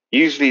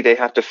 usually they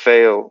had to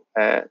fail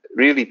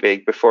really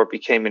big before it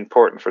became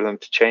important for them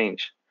to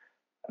change.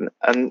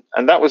 And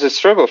that was a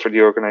struggle for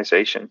the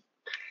organization.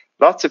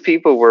 lots of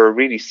people were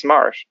really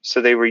smart,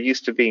 so they were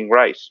used to being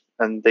right,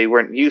 and they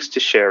weren't used to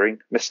sharing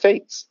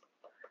mistakes.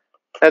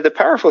 Now, the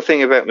powerful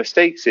thing about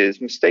mistakes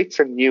is mistakes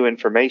are new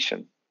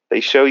information. They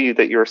show you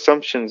that your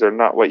assumptions are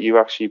not what you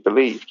actually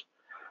believed.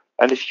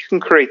 And if you can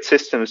create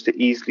systems to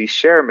easily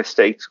share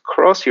mistakes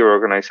across your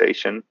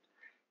organization,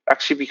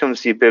 actually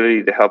becomes the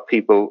ability to help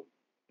people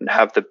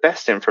have the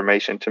best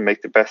information to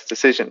make the best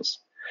decisions.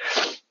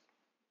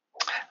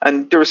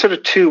 And there are sort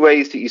of two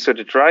ways that you sort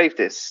of drive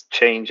this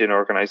change in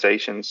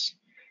organizations.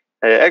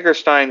 Edgar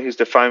Stein, who's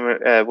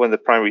one of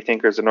the primary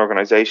thinkers in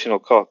organizational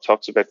thought,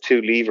 talks about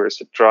two levers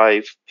that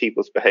drive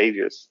people's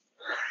behaviors.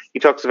 He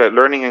talks about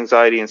learning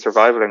anxiety and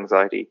survival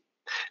anxiety.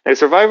 Now,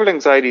 survival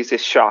anxiety is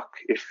this shock.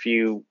 If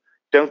you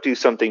don't do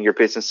something, your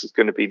business is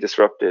going to be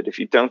disrupted. If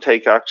you don't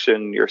take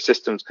action, your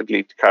systems could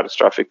lead to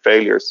catastrophic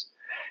failures.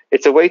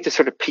 It's a way to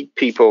sort of pique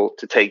people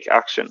to take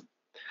action.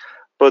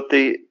 But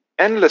the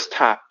endless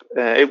tap,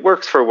 it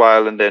works for a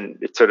while, and then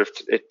it sort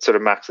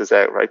of maxes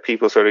out, right?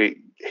 People sort of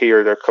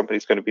hear their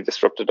company's going to be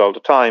disrupted all the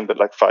time, but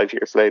like 5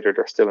 years later,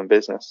 they're still in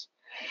business.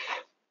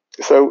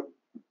 So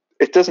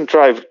it doesn't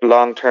drive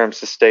long-term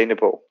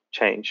sustainable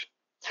change.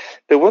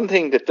 The one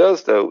thing that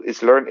does, though,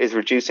 is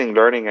reducing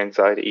learning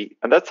anxiety,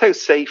 and that's how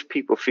safe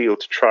people feel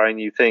to try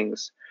new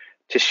things,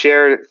 to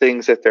share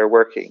things that they're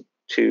working,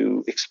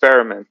 to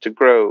experiment, to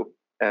grow,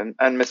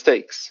 and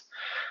mistakes.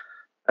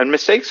 And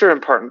mistakes are an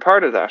important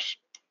part of that.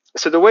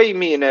 So the way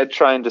me and Ed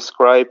try and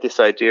describe this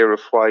idea of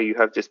why you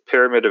have this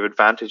pyramid of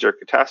advantage or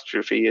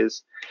catastrophe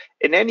is,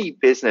 in any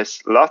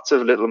business, lots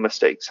of little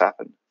mistakes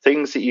happen,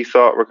 things that you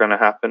thought were going to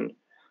happen,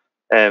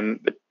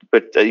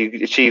 but you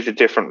achieved a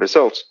different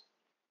result.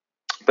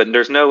 But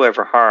there's no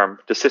ever harm.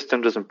 The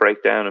system doesn't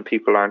break down and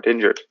people aren't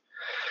injured.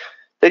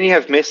 Then you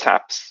have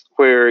mishaps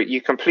where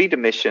you complete a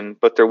mission,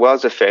 but there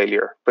was a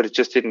failure, but it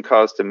just didn't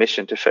cause the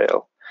mission to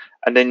fail.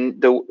 And then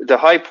the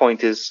high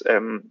point is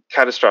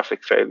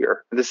catastrophic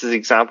failure. And this is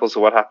examples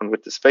of what happened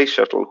with the space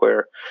shuttle,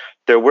 where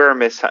there were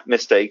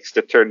mistakes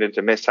that turned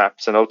into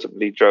mishaps and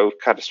ultimately drove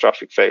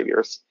catastrophic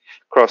failures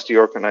across the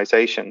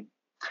organization.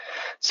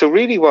 So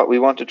really what we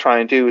want to try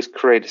and do is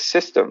create a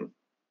system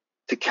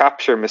to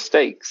capture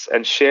mistakes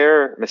and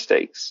share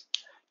mistakes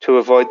to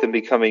avoid them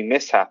becoming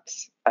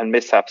mishaps, and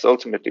mishaps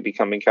ultimately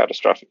becoming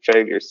catastrophic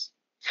failures.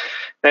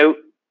 Now,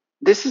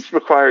 this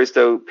requires,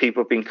 though,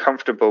 people being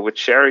comfortable with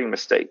sharing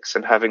mistakes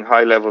and having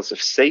high levels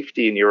of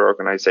safety in your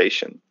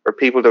organization, where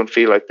people don't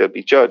feel like they'll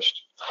be judged.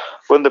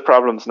 One of the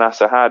problems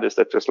NASA had is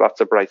that there's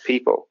lots of bright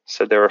people,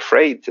 so they're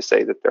afraid to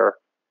say that they're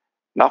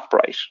not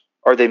bright,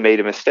 or they made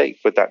a mistake.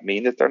 Would that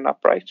mean that they're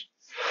not bright?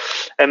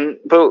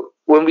 But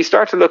when we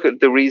start to look at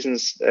the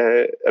reasons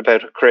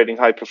about creating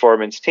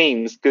high-performance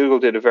teams, Google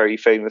did a very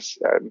famous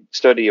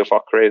study of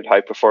what created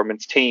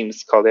high-performance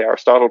teams called the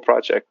Aristotle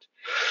Project.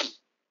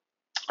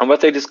 And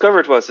what they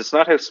discovered was it's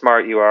not how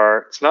smart you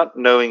are, it's not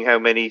knowing how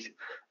many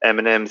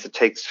M&Ms it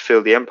takes to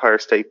fill the Empire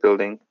State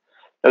Building.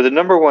 Now, the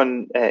number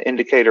one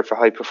indicator for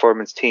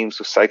high-performance teams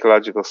was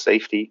psychological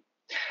safety.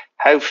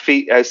 How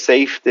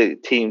safe the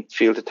team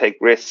feel to take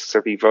risks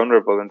or be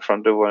vulnerable in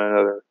front of one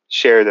another,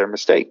 share their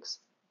mistakes.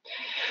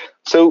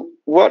 So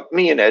what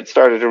me and Ed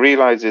started to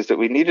realize is that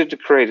we needed to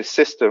create a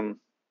system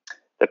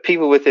that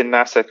people within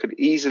NASA could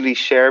easily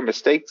share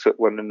mistakes with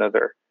one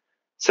another,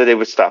 so they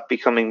would stop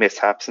becoming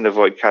mishaps and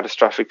avoid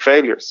catastrophic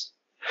failures.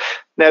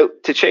 Now,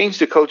 to change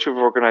the culture of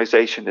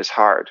organization is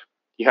hard.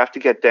 You have to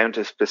get down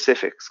to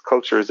specifics.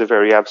 Culture is a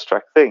very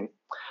abstract thing.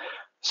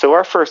 So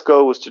our first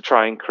goal was to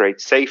try and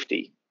create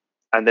safety,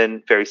 and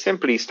then very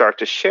simply start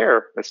to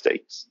share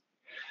mistakes.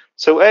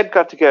 So Ed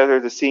got together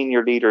the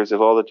senior leaders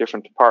of all the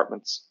different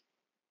departments.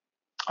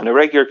 On a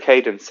regular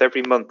cadence,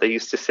 every month they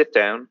used to sit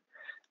down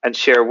and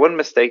share one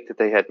mistake that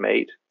they had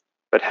made,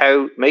 but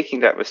how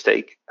making that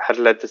mistake had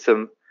led to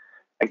them,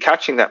 and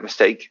catching that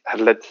mistake had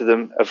led to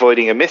them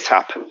avoiding a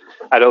mishap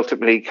and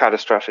ultimately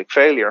catastrophic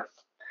failure.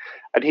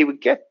 And he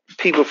would get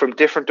people from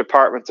different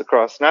departments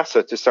across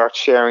NASA to start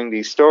sharing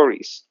these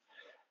stories,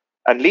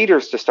 and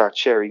leaders to start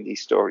sharing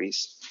these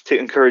stories, to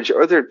encourage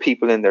other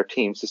people in their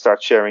teams to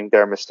start sharing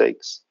their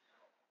mistakes.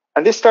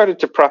 And this started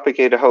to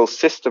propagate a whole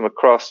system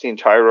across the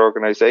entire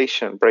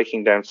organization,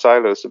 breaking down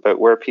silos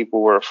about where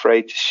people were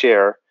afraid to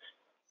share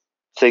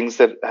things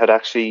that had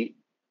actually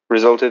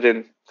resulted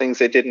in things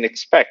they didn't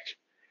expect.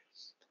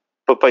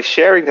 But by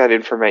sharing that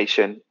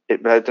information,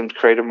 it led them to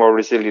create a more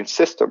resilient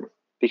system,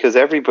 because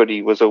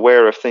everybody was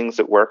aware of things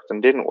that worked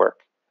and didn't work.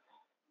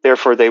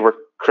 Therefore, they were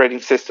creating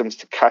systems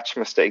to catch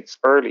mistakes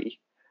early,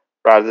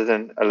 rather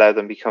than allow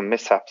them become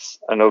mishaps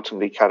and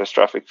ultimately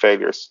catastrophic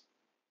failures.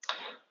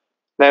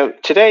 Now,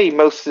 today,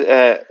 most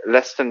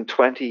less than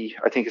 20,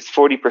 I think it's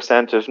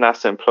 40% of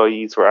NASA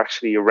employees were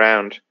actually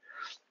around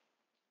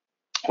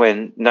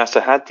when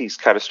NASA had these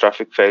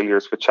catastrophic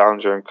failures with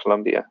Challenger and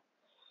Columbia.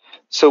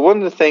 So one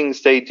of the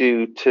things they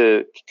do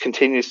to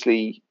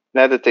continuously,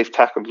 now that they've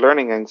tackled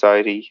learning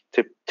anxiety,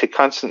 to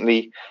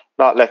constantly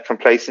not let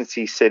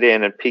complacency sit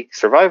in and peak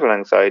survival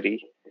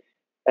anxiety,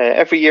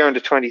 every year on the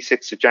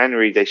 26th of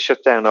January, they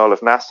shut down all of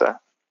NASA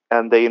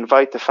and they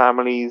invite the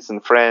families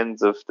and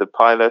friends of the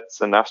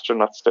pilots and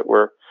astronauts that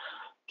were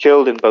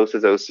killed in both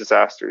of those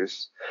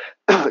disasters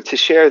to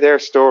share their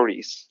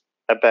stories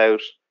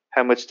about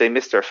how much they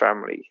missed their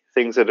family,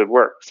 things that had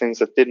worked, things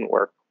that didn't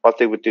work, what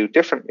they would do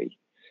differently.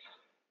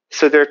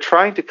 So they're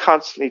trying to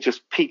constantly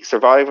just peak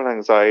survival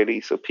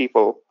anxiety so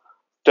people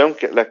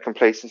don't let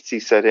complacency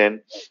set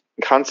in,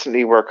 and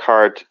constantly work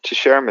hard to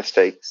share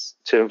mistakes,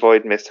 to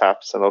avoid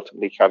mishaps and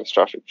ultimately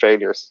catastrophic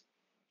failures.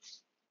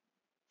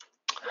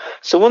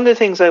 So one of the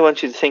things I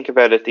want you to think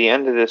about at the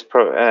end of this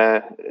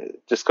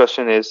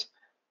discussion is,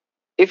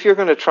 if you're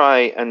going to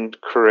try and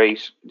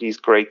create these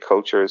great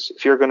cultures,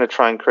 if you're going to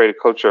try and create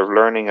a culture of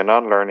learning and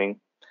unlearning,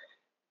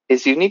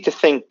 is you need to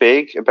think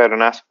big about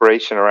an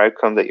aspiration or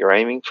outcome that you're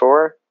aiming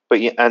for,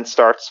 and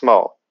start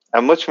small,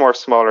 and much more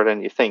smaller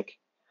than you think,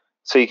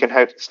 so you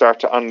can start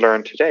to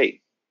unlearn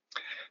today.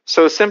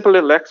 So a simple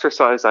little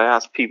exercise I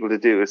ask people to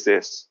do is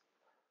this.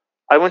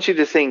 I want you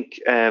to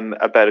think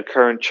about a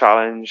current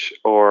challenge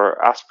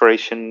or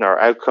aspiration or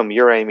outcome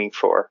you're aiming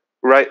for.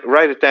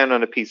 Write it down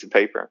on a piece of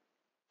paper.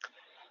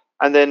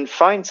 And then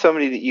find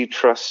somebody that you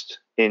trust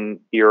in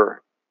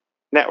your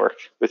network,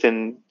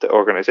 within the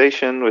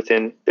organization,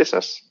 within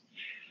business,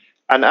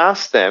 and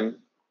ask them,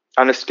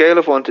 on a scale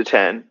of 1 to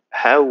 10,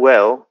 how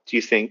well do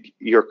you think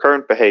your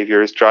current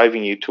behavior is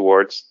driving you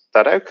towards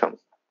that outcome?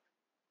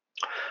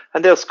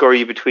 And they'll score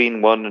you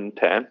between 1 and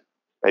 10.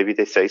 Maybe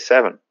they say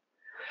 7.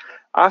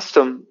 Ask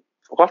them,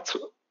 what's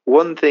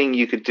one thing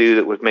you could do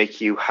that would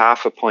make you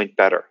half a point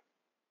better?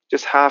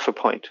 Just half a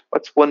point.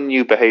 What's one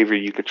new behavior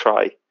you could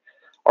try,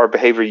 or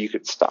behavior you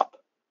could stop?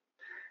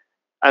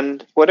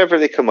 And whatever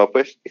they come up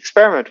with,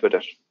 experiment with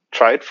it.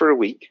 Try it for a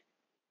week.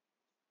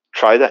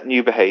 Try that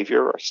new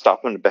behavior or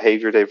stop on the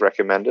behavior they've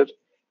recommended,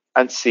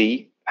 and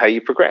see how you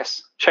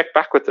progress. Check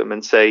back with them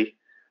and say,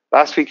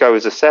 last week I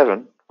was a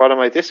 7. What am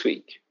I this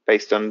week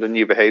based on the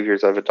new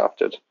behaviors I've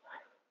adopted?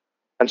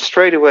 And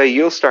straight away,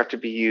 you'll start to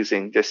be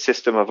using this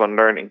system of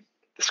unlearning,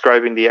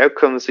 describing the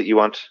outcomes that you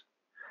want,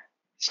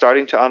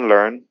 starting to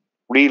unlearn,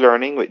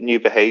 relearning with new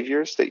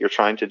behaviors that you're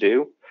trying to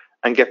do,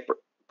 and get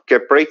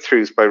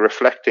breakthroughs by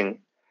reflecting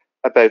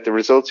about the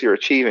results you're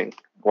achieving,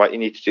 what you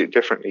need to do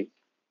differently.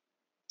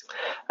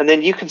 And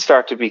then you can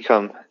start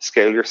to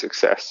scale your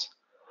success.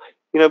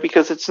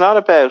 Because it's not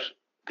about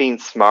being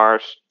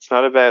smart. It's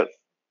not about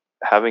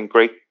having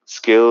great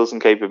skills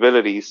and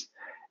capabilities.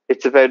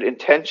 It's about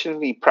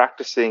intentionally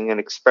practicing and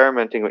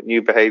experimenting with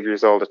new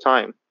behaviors all the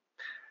time.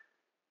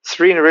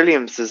 Serena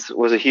Williams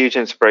was a huge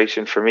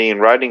inspiration for me in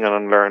writing on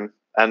Unlearn.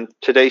 And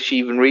today she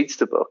even reads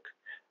the book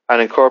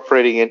and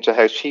incorporating into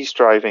how she's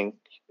driving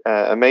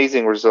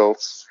amazing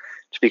results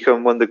to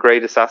become one of the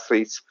greatest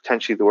athletes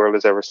potentially the world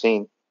has ever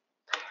seen.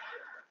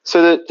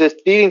 So the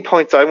leading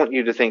points I want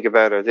you to think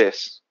about are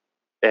this.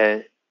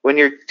 When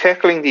you're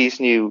tackling these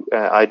new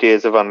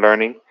ideas of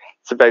unlearning,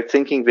 it's about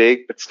thinking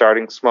big but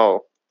starting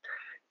small.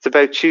 It's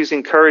about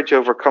choosing courage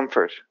over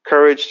comfort,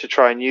 courage to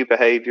try new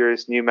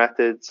behaviors, new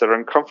methods that are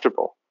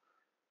uncomfortable.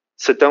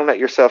 So don't let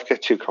yourself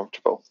get too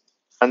comfortable.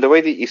 And the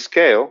way that you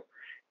scale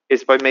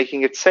is by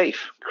making it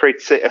safe.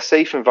 Create a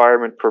safe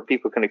environment where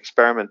people can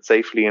experiment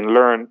safely and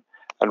learn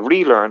and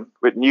relearn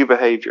with new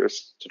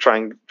behaviors to try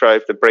and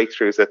drive the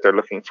breakthroughs that they're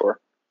looking for.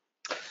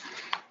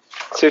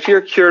 So if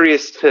you're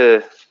curious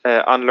to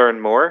unlearn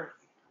more,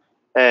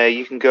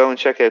 you can go and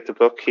check out the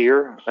book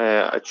here.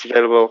 It's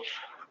available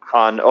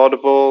on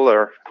Audible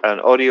or an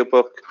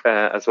audiobook,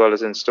 as well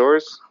as in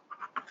stores.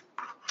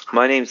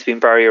 My name's been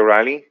Barry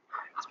O'Reilly.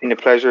 It's been a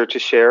pleasure to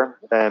share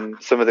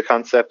some of the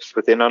concepts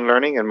within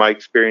Unlearning and my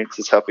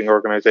experiences helping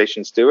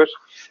organizations do it.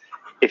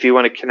 If you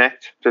want to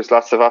connect, there's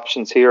lots of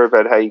options here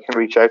about how you can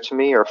reach out to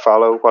me or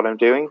follow what I'm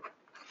doing.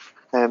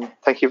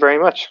 Thank you very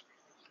much.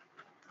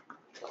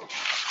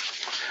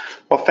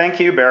 Well, thank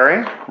you,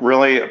 Barry.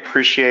 Really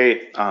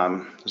appreciate,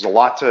 there's a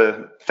lot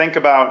to think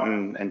about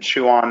and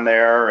chew on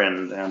there,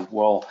 and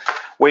we'll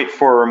wait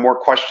for more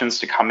questions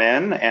to come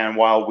in. And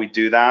while we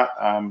do that,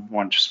 I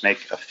want to just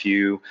make a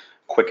few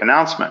quick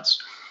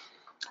announcements.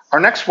 Our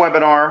next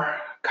webinar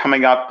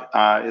coming up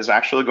is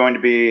actually going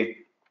to be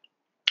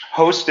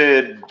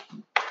hosted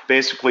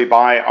basically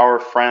by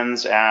our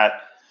friends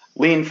at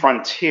Lean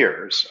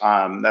Frontiers.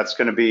 That's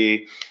going to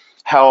be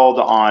held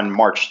on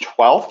March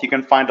 12th. You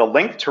can find a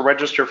link to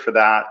register for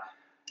that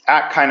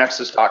at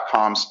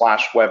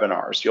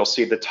kainexus.com/webinars. You'll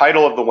see the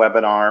title of the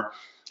webinar,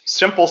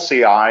 Simple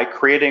CI,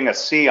 creating a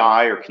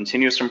CI or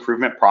continuous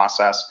improvement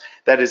process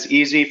that is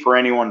easy for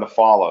anyone to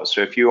follow.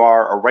 So if you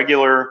are a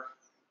regular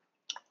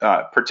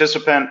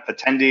participant,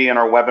 attendee in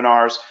our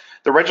webinars,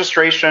 the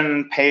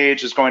registration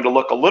page is going to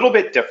look a little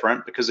bit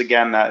different because,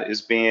 again,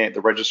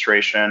 the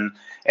registration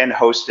and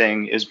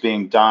hosting is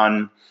being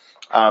done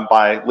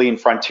by Lean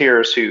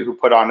Frontiers, who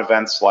put on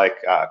events like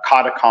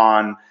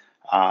KataCon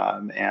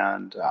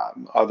and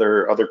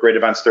other great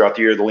events throughout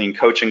the year, the Lean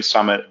Coaching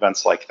Summit,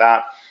 events like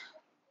that.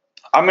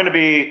 I'm going to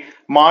be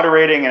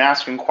moderating and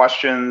asking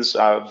questions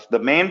of the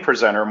main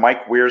presenter,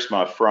 Mike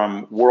Wiersma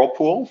from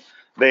Whirlpool.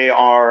 They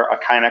are a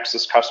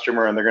KaiNexus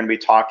customer, and they're going to be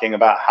talking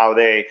about how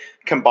they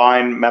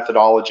combine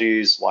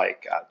methodologies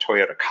like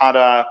Toyota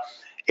Kata,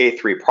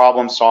 A3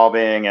 problem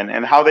solving,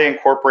 and how they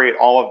incorporate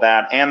all of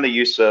that and the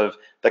use of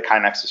the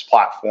KaiNexus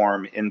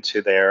platform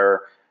into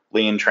their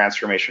lean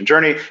transformation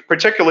journey,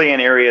 particularly in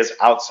areas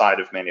outside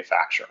of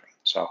manufacturing.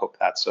 So I hope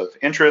that's of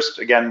interest.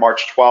 Again,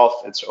 March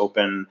 12th, it's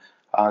open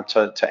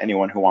to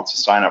anyone who wants to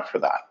sign up for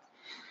that.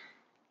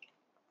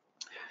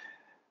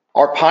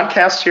 Our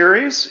podcast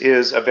series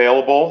is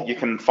available. You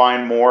can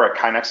find more at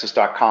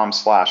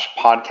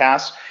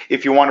kainexus.com/podcast.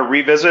 If you want to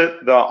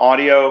revisit the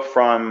audio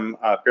from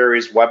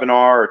Barry's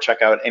webinar or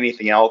check out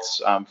anything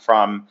else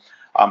from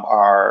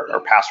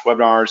our past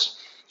webinars,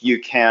 you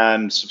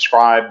can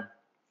subscribe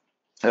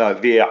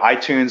via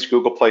iTunes,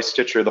 Google Play,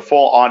 Stitcher. The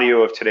full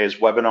audio of today's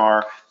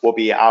webinar will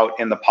be out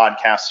in the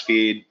podcast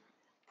feed.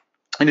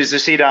 And as you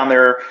see down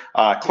there,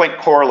 Clint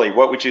Corley,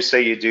 what would you say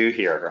you do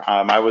here?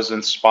 I was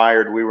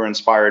inspired, we were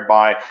inspired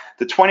by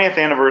the 20th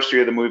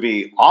anniversary of the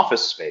movie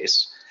Office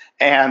Space.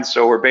 And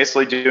so we're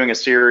basically doing a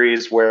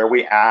series where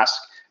we ask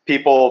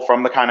people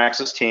from the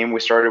KaiNexus team. We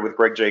started with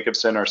Greg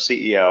Jacobson, our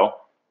CEO.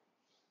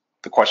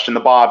 The question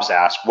the Bob's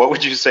asked, what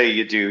would you say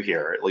you do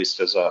here, at least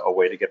as a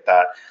way to get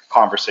that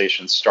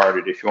conversation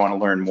started if you want to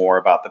learn more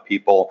about the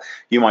people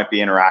you might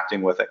be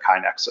interacting with at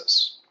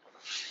KaiNexus.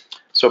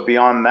 So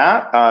beyond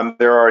that,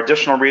 there are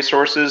additional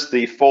resources.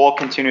 The full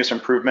continuous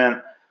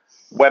improvement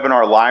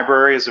webinar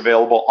library is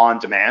available on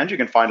demand. You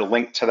can find a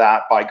link to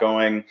that by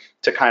going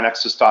to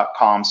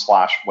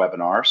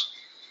kainexus.com/webinars.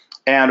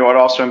 And I would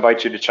also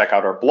invite you to check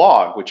out our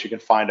blog, which you can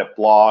find at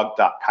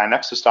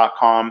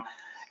blog.kainexus.com.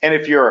 And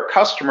if you're a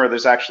customer,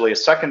 there's actually a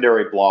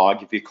secondary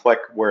blog. If you click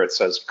where it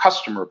says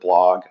customer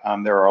blog,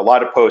 there are a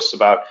lot of posts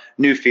about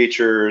new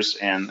features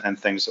and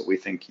things that we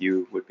think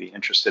you would be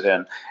interested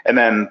in. And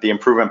then the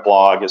improvement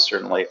blog is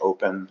certainly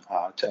open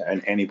to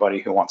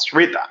anybody who wants to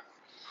read that.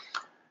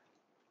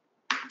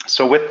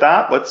 So with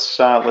that, let's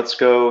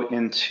go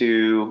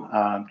into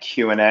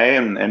Q&A,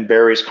 and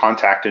Barry's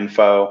contact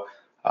info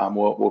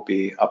will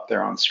be up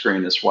there on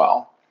screen as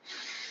well.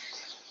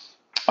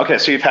 Okay,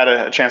 so you've had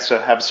a chance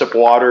to have a sip of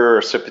water or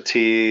a sip of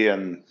tea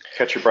and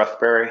catch your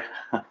breath, Barry?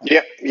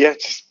 Yeah,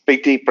 just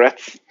big deep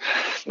breaths.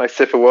 Nice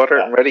sip of water,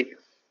 I'm ready.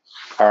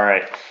 All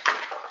right.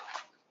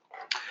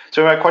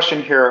 So my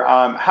question here,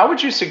 how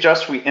would you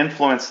suggest we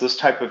influence this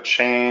type of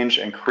change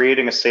and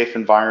creating a safe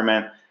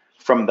environment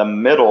from the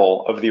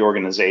middle of the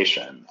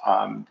organization?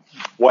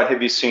 What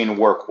have you seen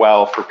work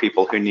well for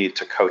people who need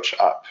to coach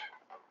up?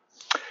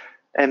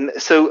 And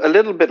so a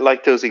little bit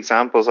like those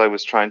examples I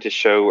was trying to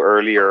show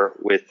earlier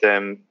with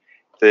the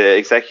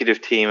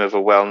executive team of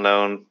a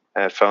well-known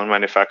phone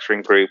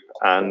manufacturing group,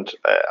 and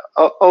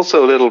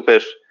also a little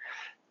bit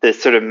the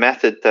sort of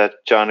method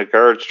that John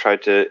Agurge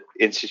tried to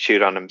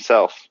institute on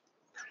himself.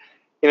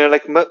 You know,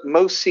 like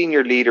most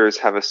senior leaders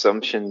have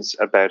assumptions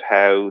about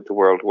how the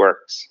world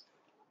works.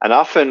 And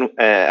often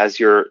as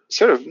you're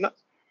sort of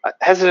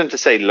hesitant to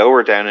say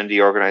lower down in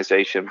the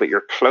organization, but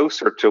you're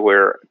closer to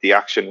where the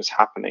action is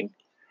happening,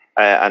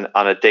 and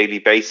on a daily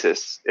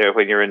basis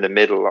when you're in the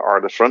middle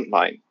or the front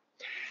line.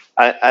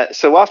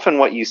 So often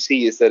what you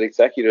see is that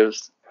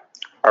executives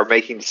are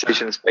making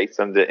decisions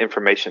based on the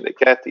information they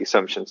get, the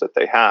assumptions that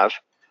they have,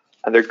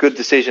 and they're good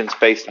decisions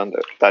based on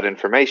that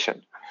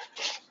information.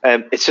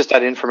 It's just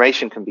that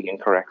information can be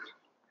incorrect.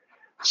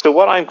 So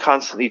what I'm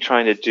constantly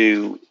trying to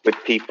do with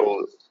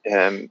people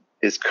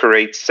is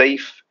create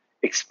safe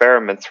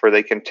experiments where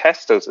they can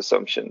test those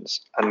assumptions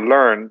and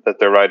learn that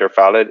they're either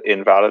valid,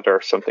 invalid,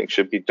 or something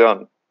should be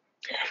done.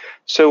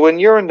 So when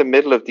you're in the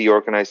middle of the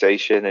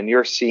organization and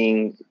you're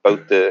seeing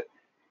both the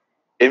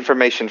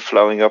information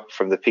flowing up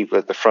from the people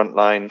at the front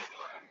line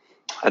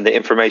and the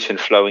information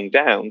flowing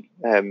down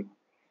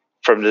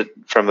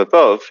from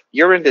above,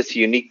 you're in this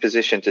unique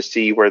position to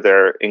see where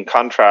they're in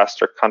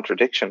contrast or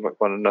contradiction with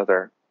one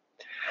another.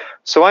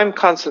 So I'm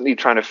constantly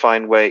trying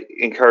to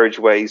encourage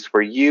ways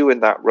where you in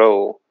that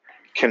role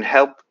can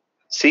help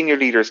senior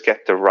leaders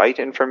get the right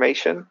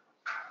information,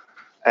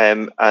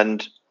 and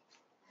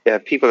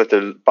people at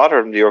the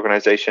bottom of the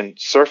organization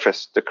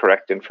surface the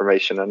correct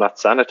information and not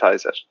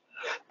sanitize it.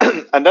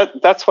 And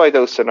that's why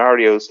those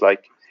scenarios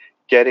like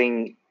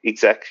getting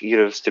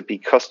executives to be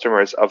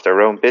customers of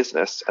their own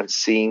business and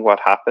seeing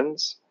what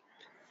happens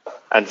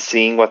and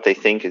seeing what they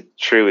think is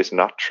true is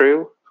not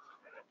true.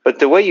 But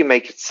the way you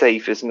make it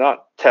safe is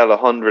not tell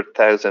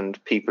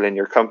 100,000 people in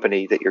your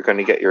company that you're going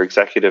to get your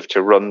executive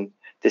to run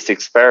this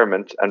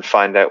experiment and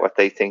find out what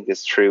they think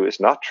is true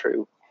is not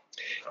true.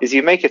 Is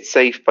you make it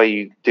safe by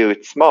you do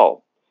it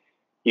small.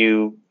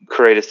 You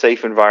create a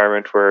safe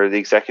environment where the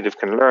executive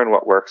can learn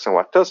what works and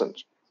what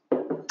doesn't.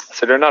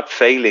 So they're not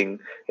failing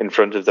in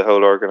front of the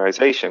whole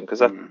organization, because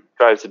that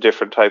drives the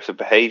different types of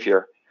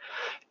behavior.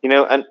 You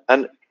know,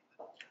 and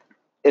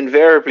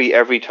invariably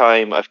every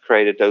time I've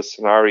created those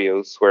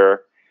scenarios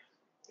where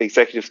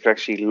executives can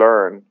actually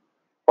learn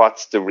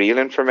what's the real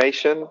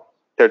information,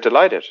 they're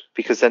delighted,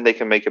 because then they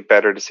can make a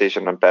better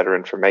decision on better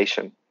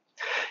information.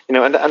 You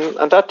know,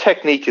 and that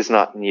technique is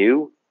not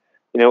new.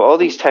 All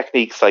these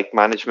techniques like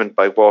management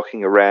by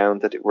walking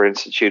around that were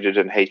instituted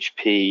in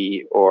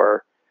HP,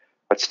 or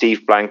what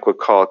Steve Blank would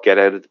call get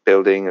out of the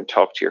building and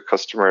talk to your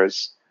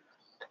customers.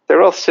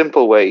 They're all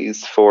simple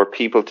ways for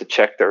people to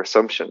check their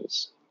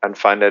assumptions and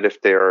find out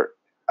if they're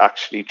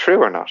actually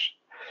true or not,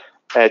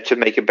 to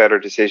make a better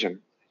decision.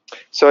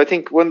 So I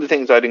think one of the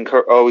things I'd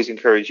always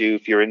encourage you,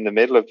 if you're in the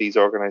middle of these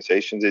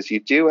organizations, is you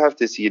do have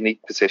this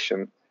unique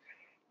position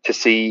to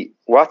see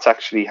what's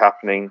actually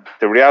happening,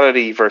 the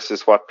reality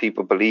versus what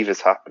people believe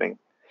is happening.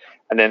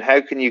 And then how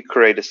can you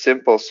create a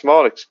simple,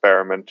 small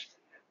experiment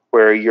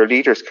where your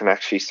leaders can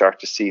actually start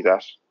to see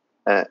that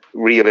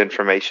real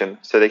information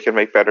so they can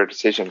make better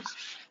decisions.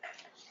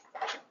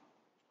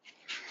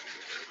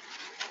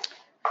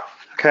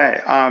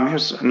 Okay,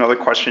 here's another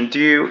question.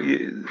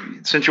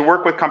 Since you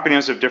work with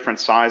companies of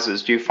different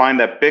sizes, do you find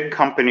that big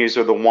companies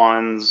are the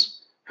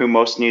ones who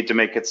most need to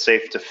make it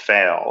safe to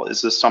fail?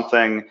 Is this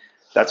something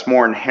that's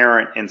more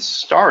inherent in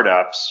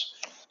startups?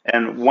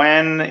 And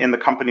when in the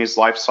company's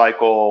life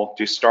cycle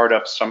do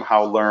startups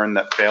somehow learn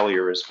that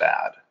failure is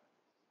bad?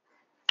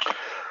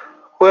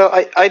 Well,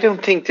 I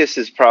don't think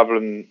this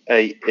problem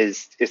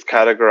is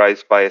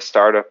categorized by a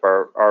startup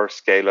or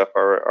scale up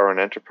or an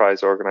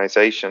enterprise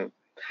organization.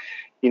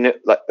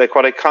 Like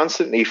what I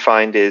constantly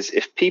find is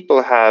if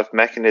people have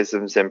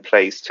mechanisms in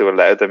place to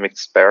allow them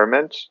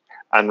experiment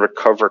and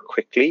recover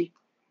quickly,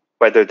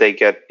 whether they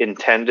get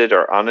intended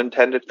or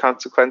unintended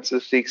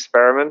consequences of the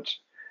experiment,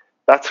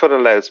 that's what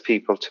allows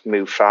people to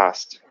move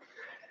fast.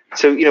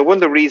 So, one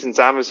of the reasons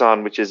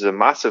Amazon, which is a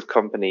massive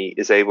company,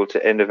 is able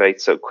to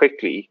innovate so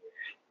quickly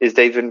is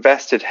they've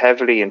invested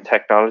heavily in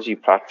technology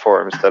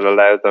platforms that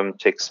allow them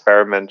to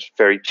experiment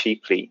very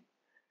cheaply.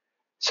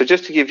 So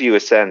just to give you a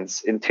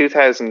sense, in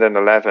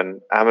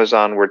 2011,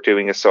 Amazon were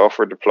doing a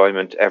software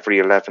deployment every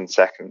 11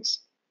 seconds.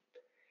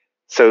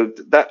 So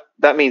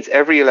that means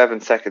every 11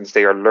 seconds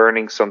they are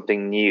learning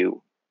something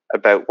new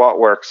about what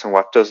works and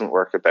what doesn't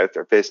work about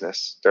their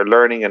business. They're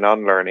learning and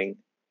unlearning.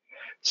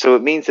 So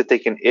it means that they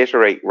can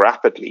iterate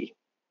rapidly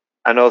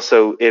and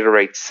also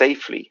iterate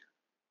safely.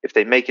 If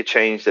they make a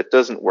change that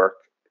doesn't work,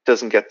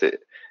 doesn't get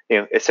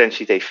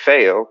essentially they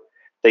fail,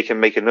 they can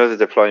make another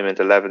deployment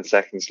 11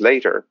 seconds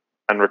later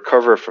and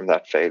recover from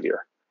that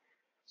failure.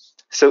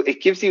 So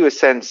it gives you a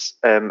sense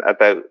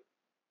about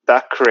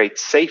that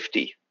creates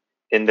safety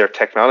in their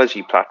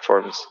technology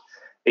platforms.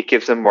 It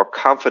gives them more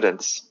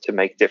confidence to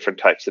make different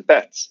types of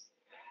bets.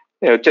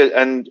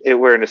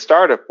 We're in a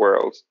startup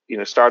world.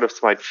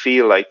 Startups might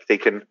feel like they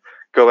can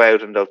go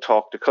out and they'll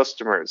talk to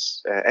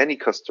customers, any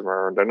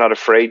customer, and they're not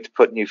afraid to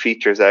put new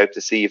features out to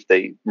see if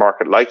the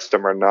market likes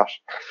them or not,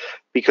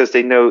 because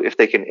they know if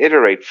they can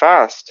iterate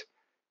fast,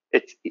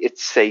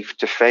 it's safe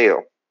to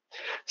fail.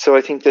 So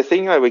I think the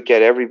thing I would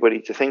get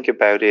everybody to think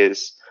about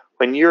is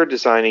when you're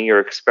designing your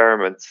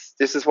experiments,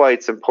 this is why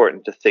it's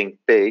important to think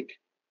big,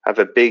 have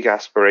a big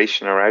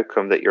aspiration or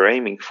outcome that you're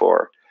aiming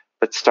for,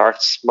 but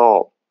start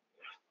small.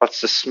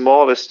 What's the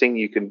smallest thing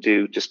you can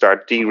do to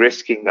start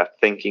de-risking that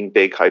thinking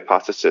big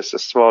hypothesis, a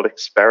small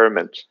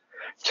experiment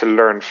to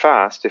learn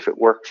fast if it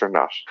works or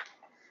not?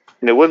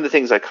 One of the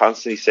things I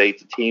constantly say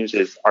to teams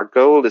is our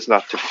goal is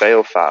not to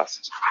fail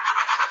fast.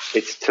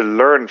 It's to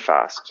learn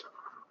fast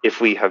if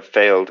we have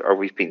failed or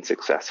we've been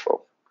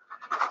successful.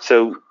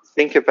 So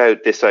think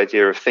about this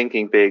idea of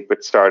thinking big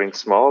but starting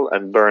small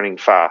and learning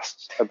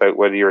fast about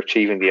whether you're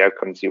achieving the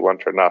outcomes you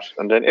want or not,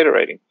 and then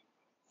iterating.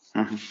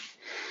 Mm-hmm.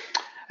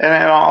 And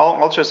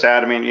I'll just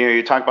add,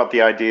 you talk about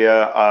the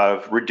idea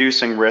of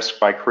reducing risk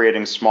by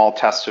creating small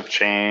tests of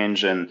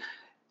change and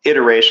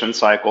iteration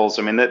cycles.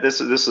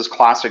 This is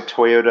classic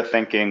Toyota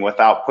thinking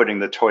without putting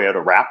the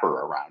Toyota wrapper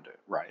around it,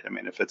 right?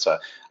 If it's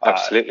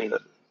absolutely.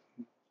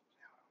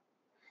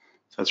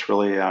 That's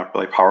really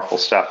really powerful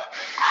stuff.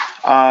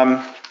 All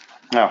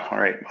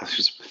right.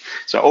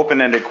 So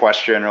open-ended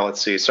question, or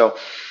let's see. So,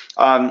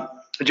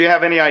 do you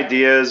have any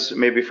ideas,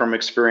 maybe from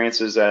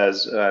experiences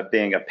as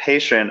being a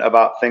patient,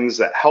 about things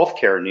that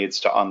healthcare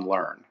needs to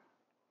unlearn?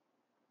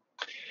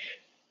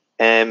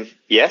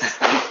 Yes.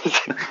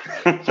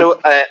 So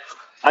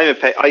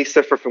I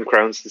suffer from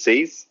Crohn's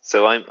disease,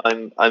 so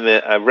I'm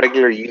a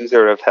regular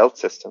user of health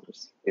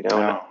systems.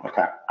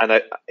 Okay.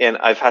 And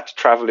I've had to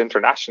travel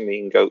internationally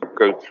and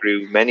go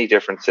through many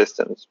different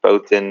systems,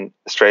 both in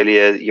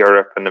Australia,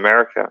 Europe, and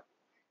America.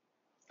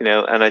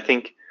 And I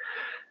think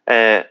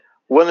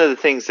one of the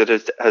things that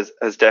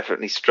has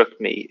definitely struck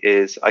me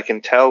is I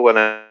can tell when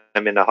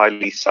I'm in a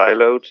highly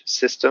siloed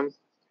system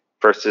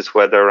versus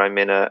whether I'm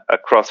in a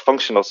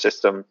cross-functional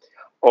system,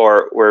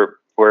 or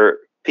where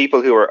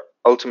people who are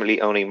ultimately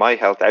owning my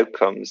health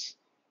outcomes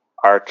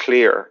are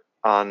clear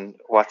on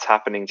what's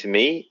happening to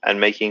me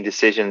and making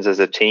decisions as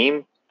a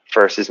team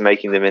versus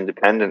making them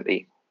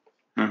independently.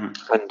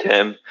 Mm-hmm.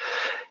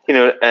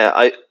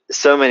 And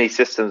so many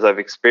systems I've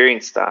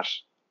experienced that.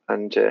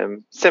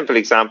 And simple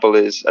example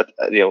is,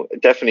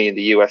 definitely in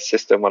the US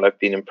system, what I've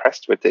been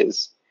impressed with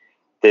is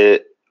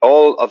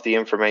all of the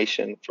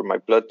information from my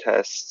blood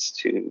tests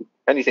to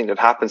anything that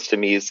happens to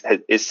me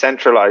is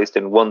centralized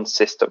in one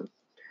system.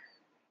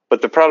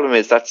 But the problem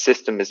is that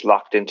system is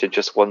locked into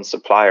just one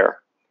supplier.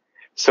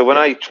 So when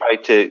I try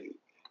to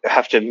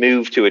have to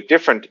move to a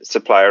different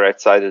supplier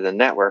outside of the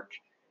network,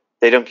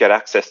 they don't get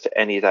access to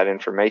any of that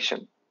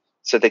information.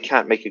 So they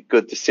can't make a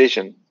good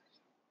decision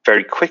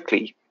very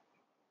quickly.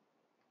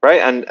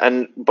 Right.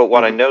 But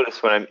what I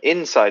notice when I'm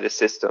inside a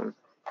system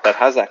that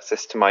has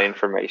access to my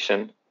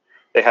information,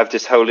 they have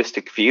this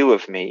holistic view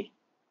of me,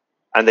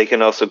 and they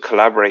can also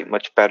collaborate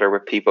much better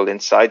with people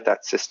inside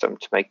that system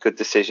to make good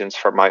decisions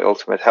for my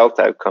ultimate health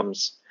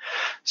outcomes.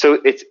 So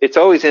it's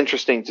always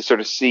interesting to sort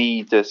of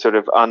see the sort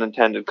of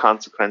unintended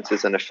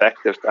consequences and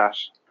effect of that.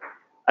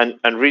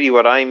 And really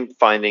what I'm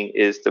finding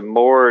is the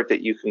more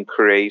that you can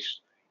create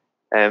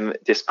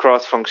this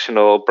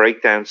cross-functional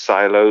breakdown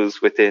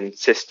silos within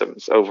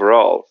systems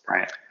overall,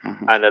 right.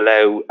 And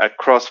allow a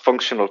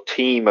cross-functional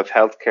team of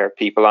healthcare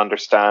people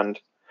understand,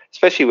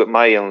 especially with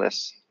my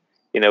illness,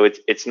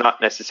 it's not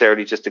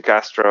necessarily just a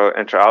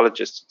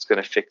gastroenterologist that's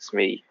going to fix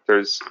me.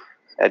 There's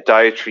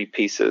dietary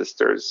pieces.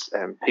 There's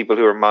people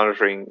who are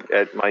monitoring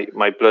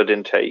my blood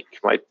intake.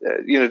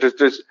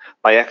 There's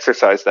my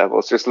exercise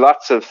levels. There's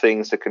lots of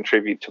things that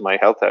contribute to my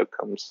health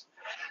outcomes.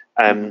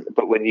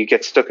 But when you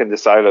get stuck in the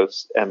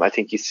silos, I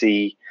think you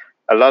see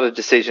a lot of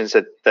decisions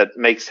that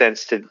make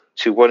sense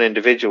to one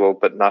individual,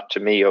 but not to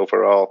me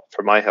overall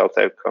for my health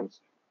outcomes.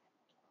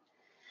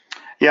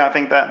 Yeah, I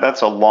think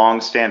that's a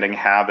long-standing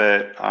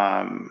habit.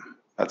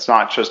 That's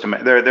not just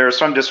there are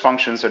some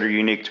dysfunctions that are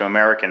unique to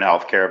American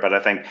healthcare, but I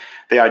think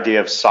the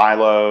idea of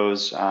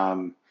silos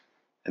and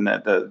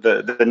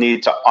the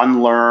need to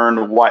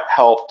unlearn what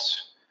helped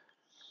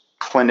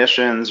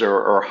clinicians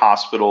or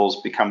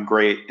hospitals become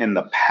great in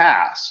the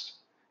past.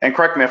 And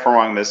correct me if I'm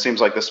wrong, this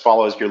seems like this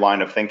follows your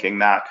line of thinking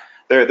that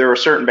there are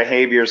certain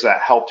behaviors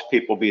that helped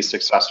people be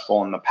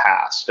successful in the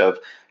past, of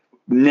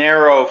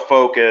narrow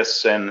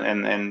focus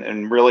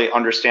and really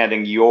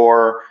understanding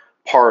your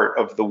part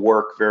of the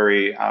work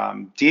very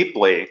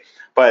deeply.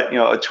 But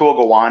Atul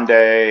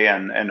Gawande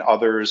and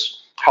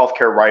others,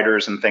 healthcare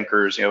writers and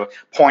thinkers,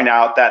 point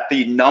out that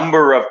the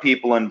number of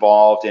people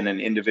involved in an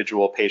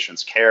individual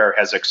patient's care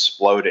has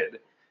exploded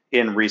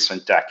in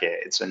recent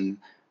decades, and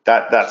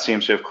that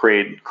seems to have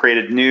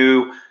created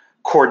new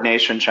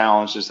coordination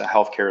challenges that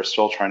healthcare is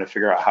still trying to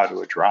figure out how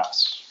to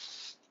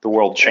address. The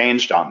world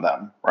changed on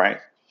them, right?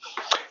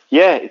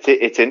 Yeah,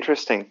 it's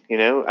interesting,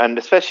 and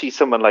especially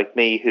someone like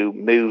me who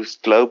moves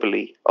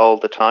globally all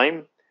the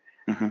time,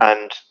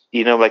 and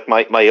like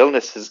my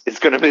illness is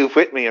going to move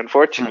with me,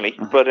 unfortunately.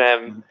 But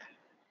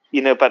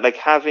but like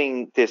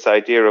having this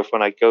idea of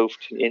when I go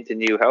into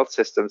new health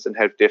systems and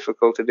how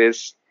difficult it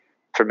is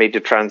for me to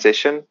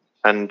transition,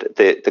 and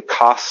the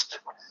cost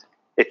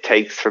it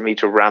takes for me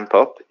to ramp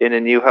up in a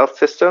new health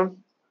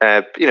system,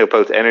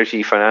 both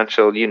energy,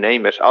 financial, you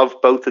name it, of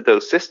both of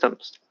those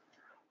systems,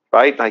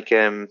 right? Like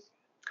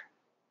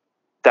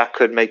that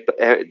could make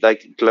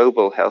like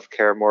global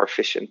healthcare more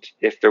efficient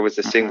if there was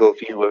a single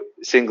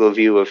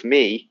view of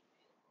me,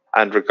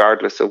 and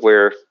regardless of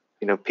where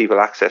people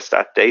access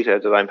that data,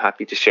 that I'm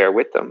happy to share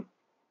with them.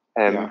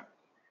 That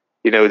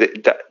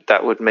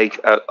would make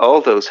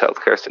all those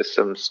healthcare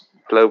systems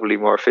globally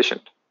more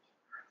efficient.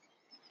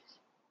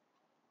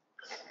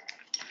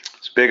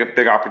 It's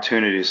big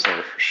opportunities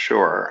there for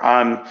sure.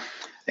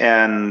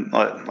 And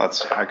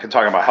I could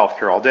talk about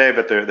healthcare all day,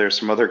 but there's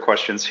some other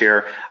questions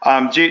here.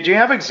 Do you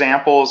have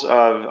examples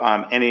of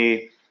are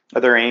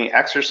there any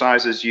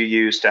exercises you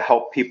use to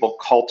help people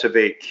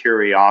cultivate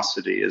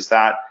curiosity? Is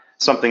that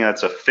something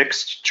that's a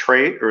fixed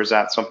trait, or is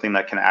that something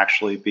that can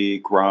actually be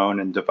grown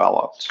and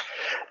developed?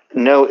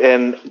 No,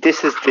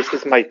 this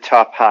is my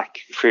top hack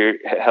for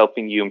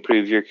helping you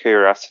improve your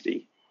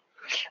curiosity,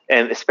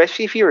 and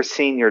especially if you're a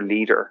senior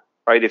leader,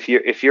 right? If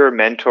you're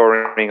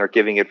mentoring or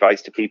giving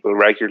advice to people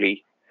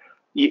regularly,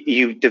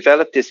 you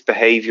develop this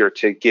behavior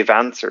to give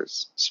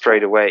answers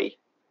straight away.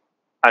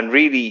 And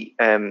really,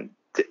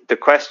 the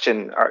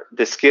question or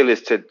the skill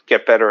is to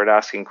get better at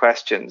asking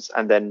questions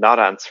and then not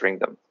answering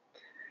them.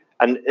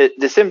 And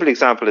the simple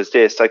example is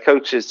this. I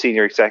coach a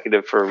senior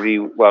executive for a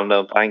really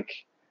well-known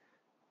bank,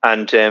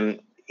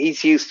 and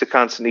he's used to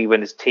constantly,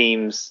 when his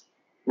teams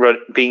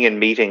being in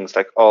meetings,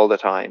 like all the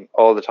time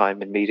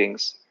in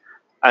meetings.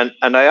 And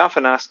I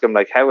often ask him,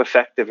 like, how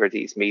effective are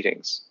these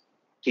meetings?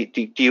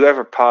 Do you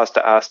ever pause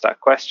to ask that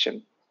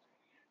question?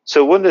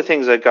 So one of the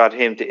things I got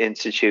him to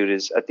institute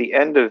is at the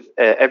end of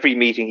every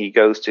meeting he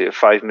goes to,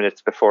 5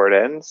 minutes before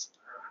it ends,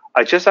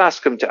 I just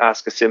ask him to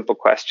ask a simple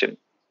question.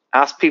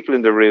 Ask people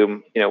in the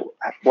room,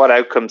 what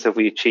outcomes have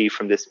we achieved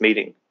from this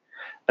meeting?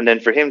 And then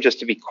for him just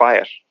to be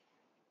quiet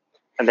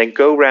and then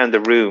go around the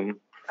room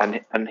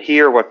and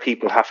hear what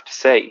people have to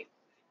say.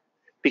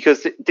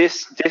 Because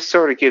this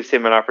sort of gives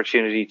him an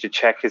opportunity to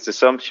check his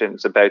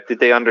assumptions about, did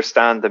they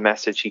understand the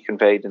message he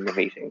conveyed in the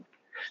meeting?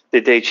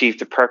 Did they achieve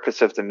the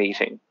purpose of the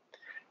meeting?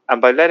 And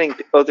by letting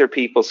other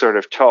people sort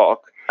of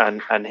talk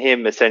and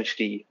him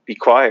essentially be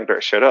quiet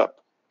or shut up,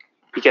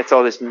 he gets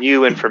all this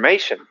new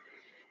information.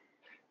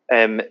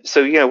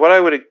 So, what I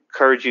would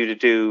encourage you to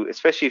do,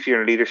 especially if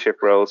you're in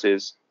leadership roles,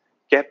 is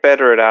get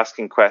better at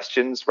asking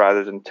questions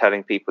rather than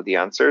telling people the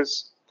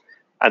answers.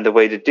 And the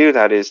way to do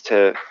that is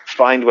to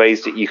find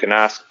ways that you can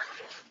ask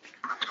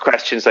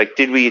questions like,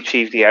 did we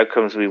achieve the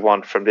outcomes we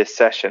want from this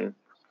session?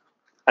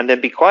 And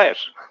then be quiet.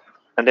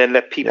 And then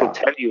let people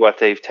tell you what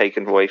they've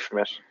taken away from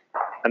it.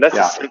 And that's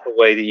a simple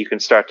way that you can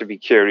start to be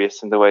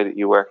curious in the way that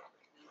you work.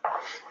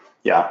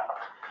 Yeah.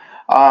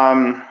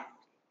 I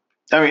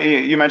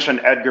mean, you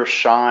mentioned Edgar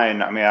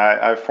Schein. I mean,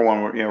 I for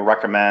one,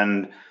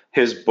 recommend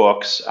his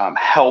books,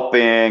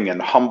 Helping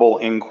and Humble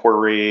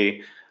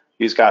Inquiry.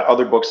 He's got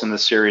other books in the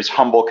series,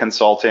 Humble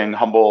Consulting,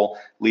 Humble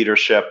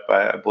Leadership,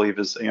 I believe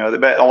is,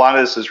 but a lot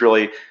of this is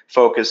really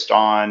focused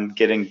on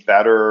getting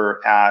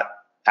better at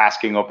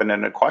asking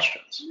open-ended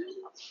questions.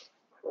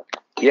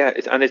 Yeah,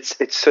 and it's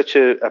such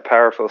a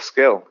powerful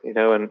skill,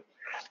 and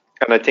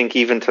I think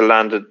even to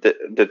land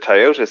the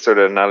Toyota sort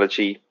of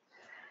analogy,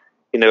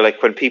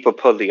 like when people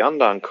pull the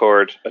Unlearn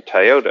cord at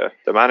Toyota,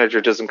 the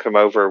manager doesn't come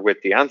over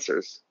with the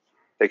answers.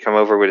 They come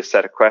over with a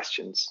set of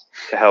questions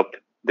to help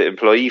the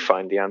employee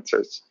find the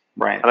answers.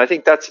 Right. And I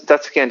think that's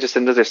again just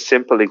another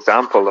simple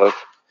example of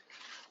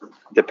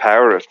the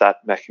power of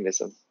that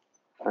mechanism.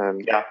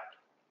 Yeah.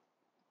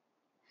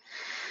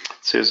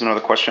 So here's another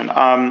question.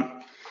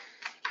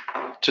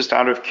 Just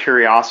out of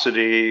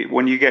curiosity,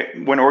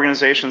 when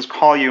organizations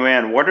call you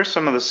in, what are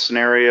some of the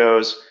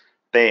scenarios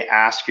they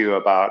ask you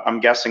about? I'm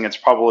guessing it's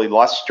probably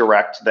less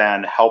direct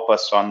than help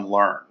us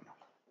unlearn.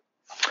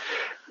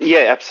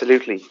 Yeah,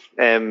 absolutely.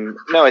 No,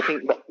 I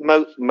think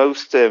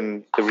most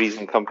the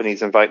reason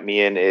companies invite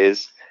me in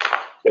is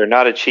they're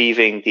not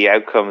achieving the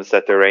outcomes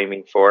that they're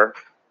aiming for.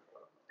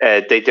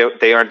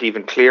 They aren't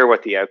even clear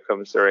what the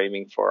outcomes they're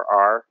aiming for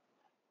are.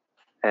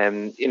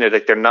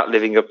 Like they're not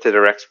living up to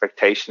their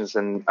expectations,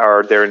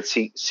 or they're in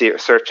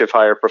search of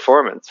higher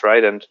performance,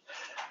 right?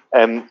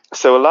 And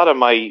so a lot of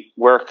my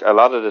work, a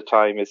lot of the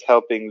time, is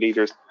helping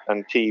leaders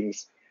and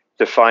teams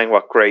define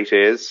what great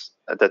is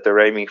that they're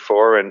aiming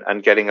for,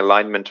 and getting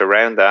alignment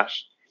around that,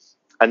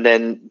 and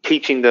then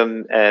teaching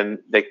them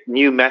like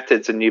new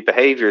methods and new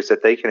behaviors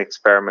that they can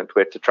experiment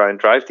with to try and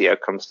drive the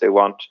outcomes they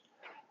want,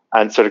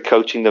 and sort of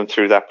coaching them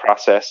through that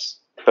process,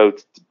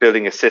 both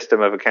building a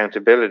system of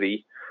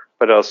accountability,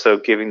 but also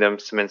giving them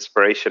some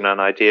inspiration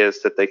and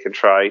ideas that they can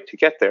try to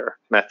get their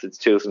methods,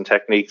 tools, and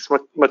techniques,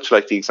 much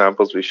like the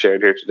examples we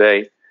shared here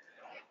today.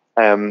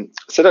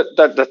 So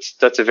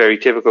that's a very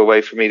typical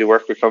way for me to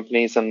work with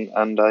companies,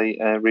 and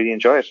I really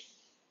enjoy it.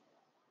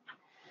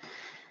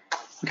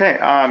 Okay,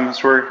 so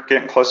we're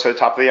getting close to the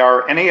top of the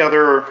hour. Any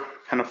other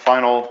kind of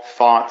final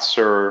thoughts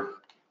or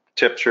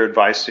tips or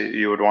advice that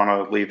you would want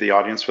to leave the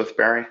audience with,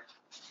 Barry?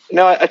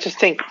 No, I just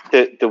think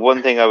that the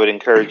one thing I would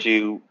encourage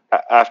you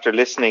after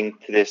listening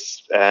to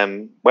this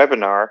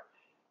webinar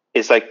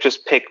is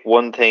just pick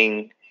one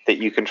thing that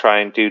you can try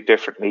and do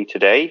differently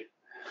today.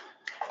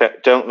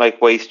 Don't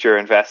waste your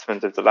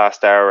investment of the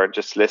last hour and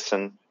just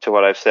listen to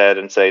what I've said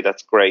and say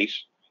that's great.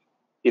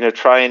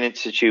 Try and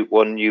institute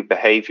one new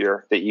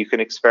behavior that you can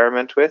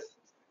experiment with,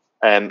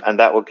 and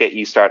that will get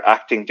you start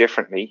acting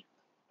differently,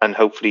 and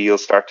hopefully you'll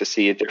start to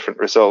see a different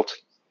result,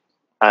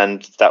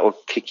 and that will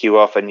kick you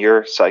off in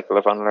your cycle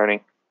of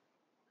unlearning.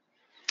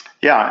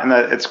 Yeah, and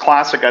it's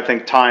classic, I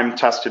think,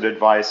 time-tested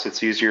advice.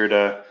 It's easier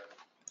to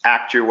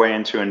act your way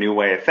into a new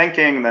way of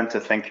thinking than to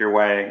think your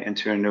way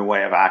into a new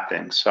way of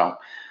acting. So,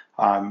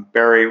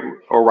 Barry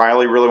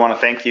O'Reilly, really want to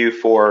thank you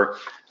for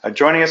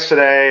joining us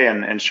today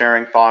and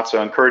sharing thoughts.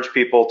 I encourage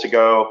people to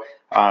go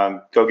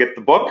get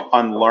the book,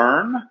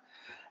 Unlearn.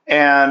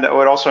 And I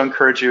would also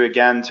encourage you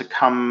again to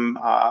come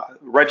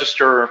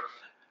register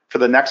for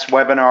the next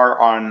webinar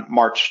on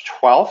March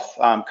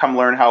 12th. Come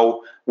learn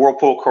how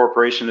Whirlpool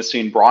Corporation has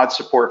seen broad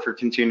support for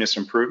continuous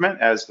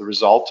improvement as the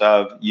result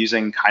of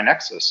using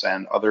KaiNexus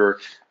and other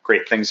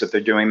great things that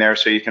they're doing there.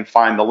 So you can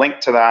find the link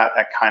to that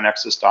at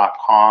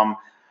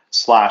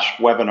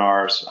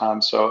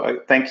kainexus.com/webinars. So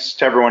thanks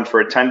to everyone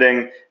for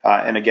attending.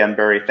 And again,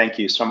 Barry, thank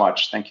you so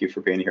much. Thank you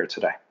for being here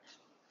today.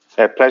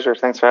 Pleasure.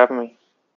 Thanks for having me.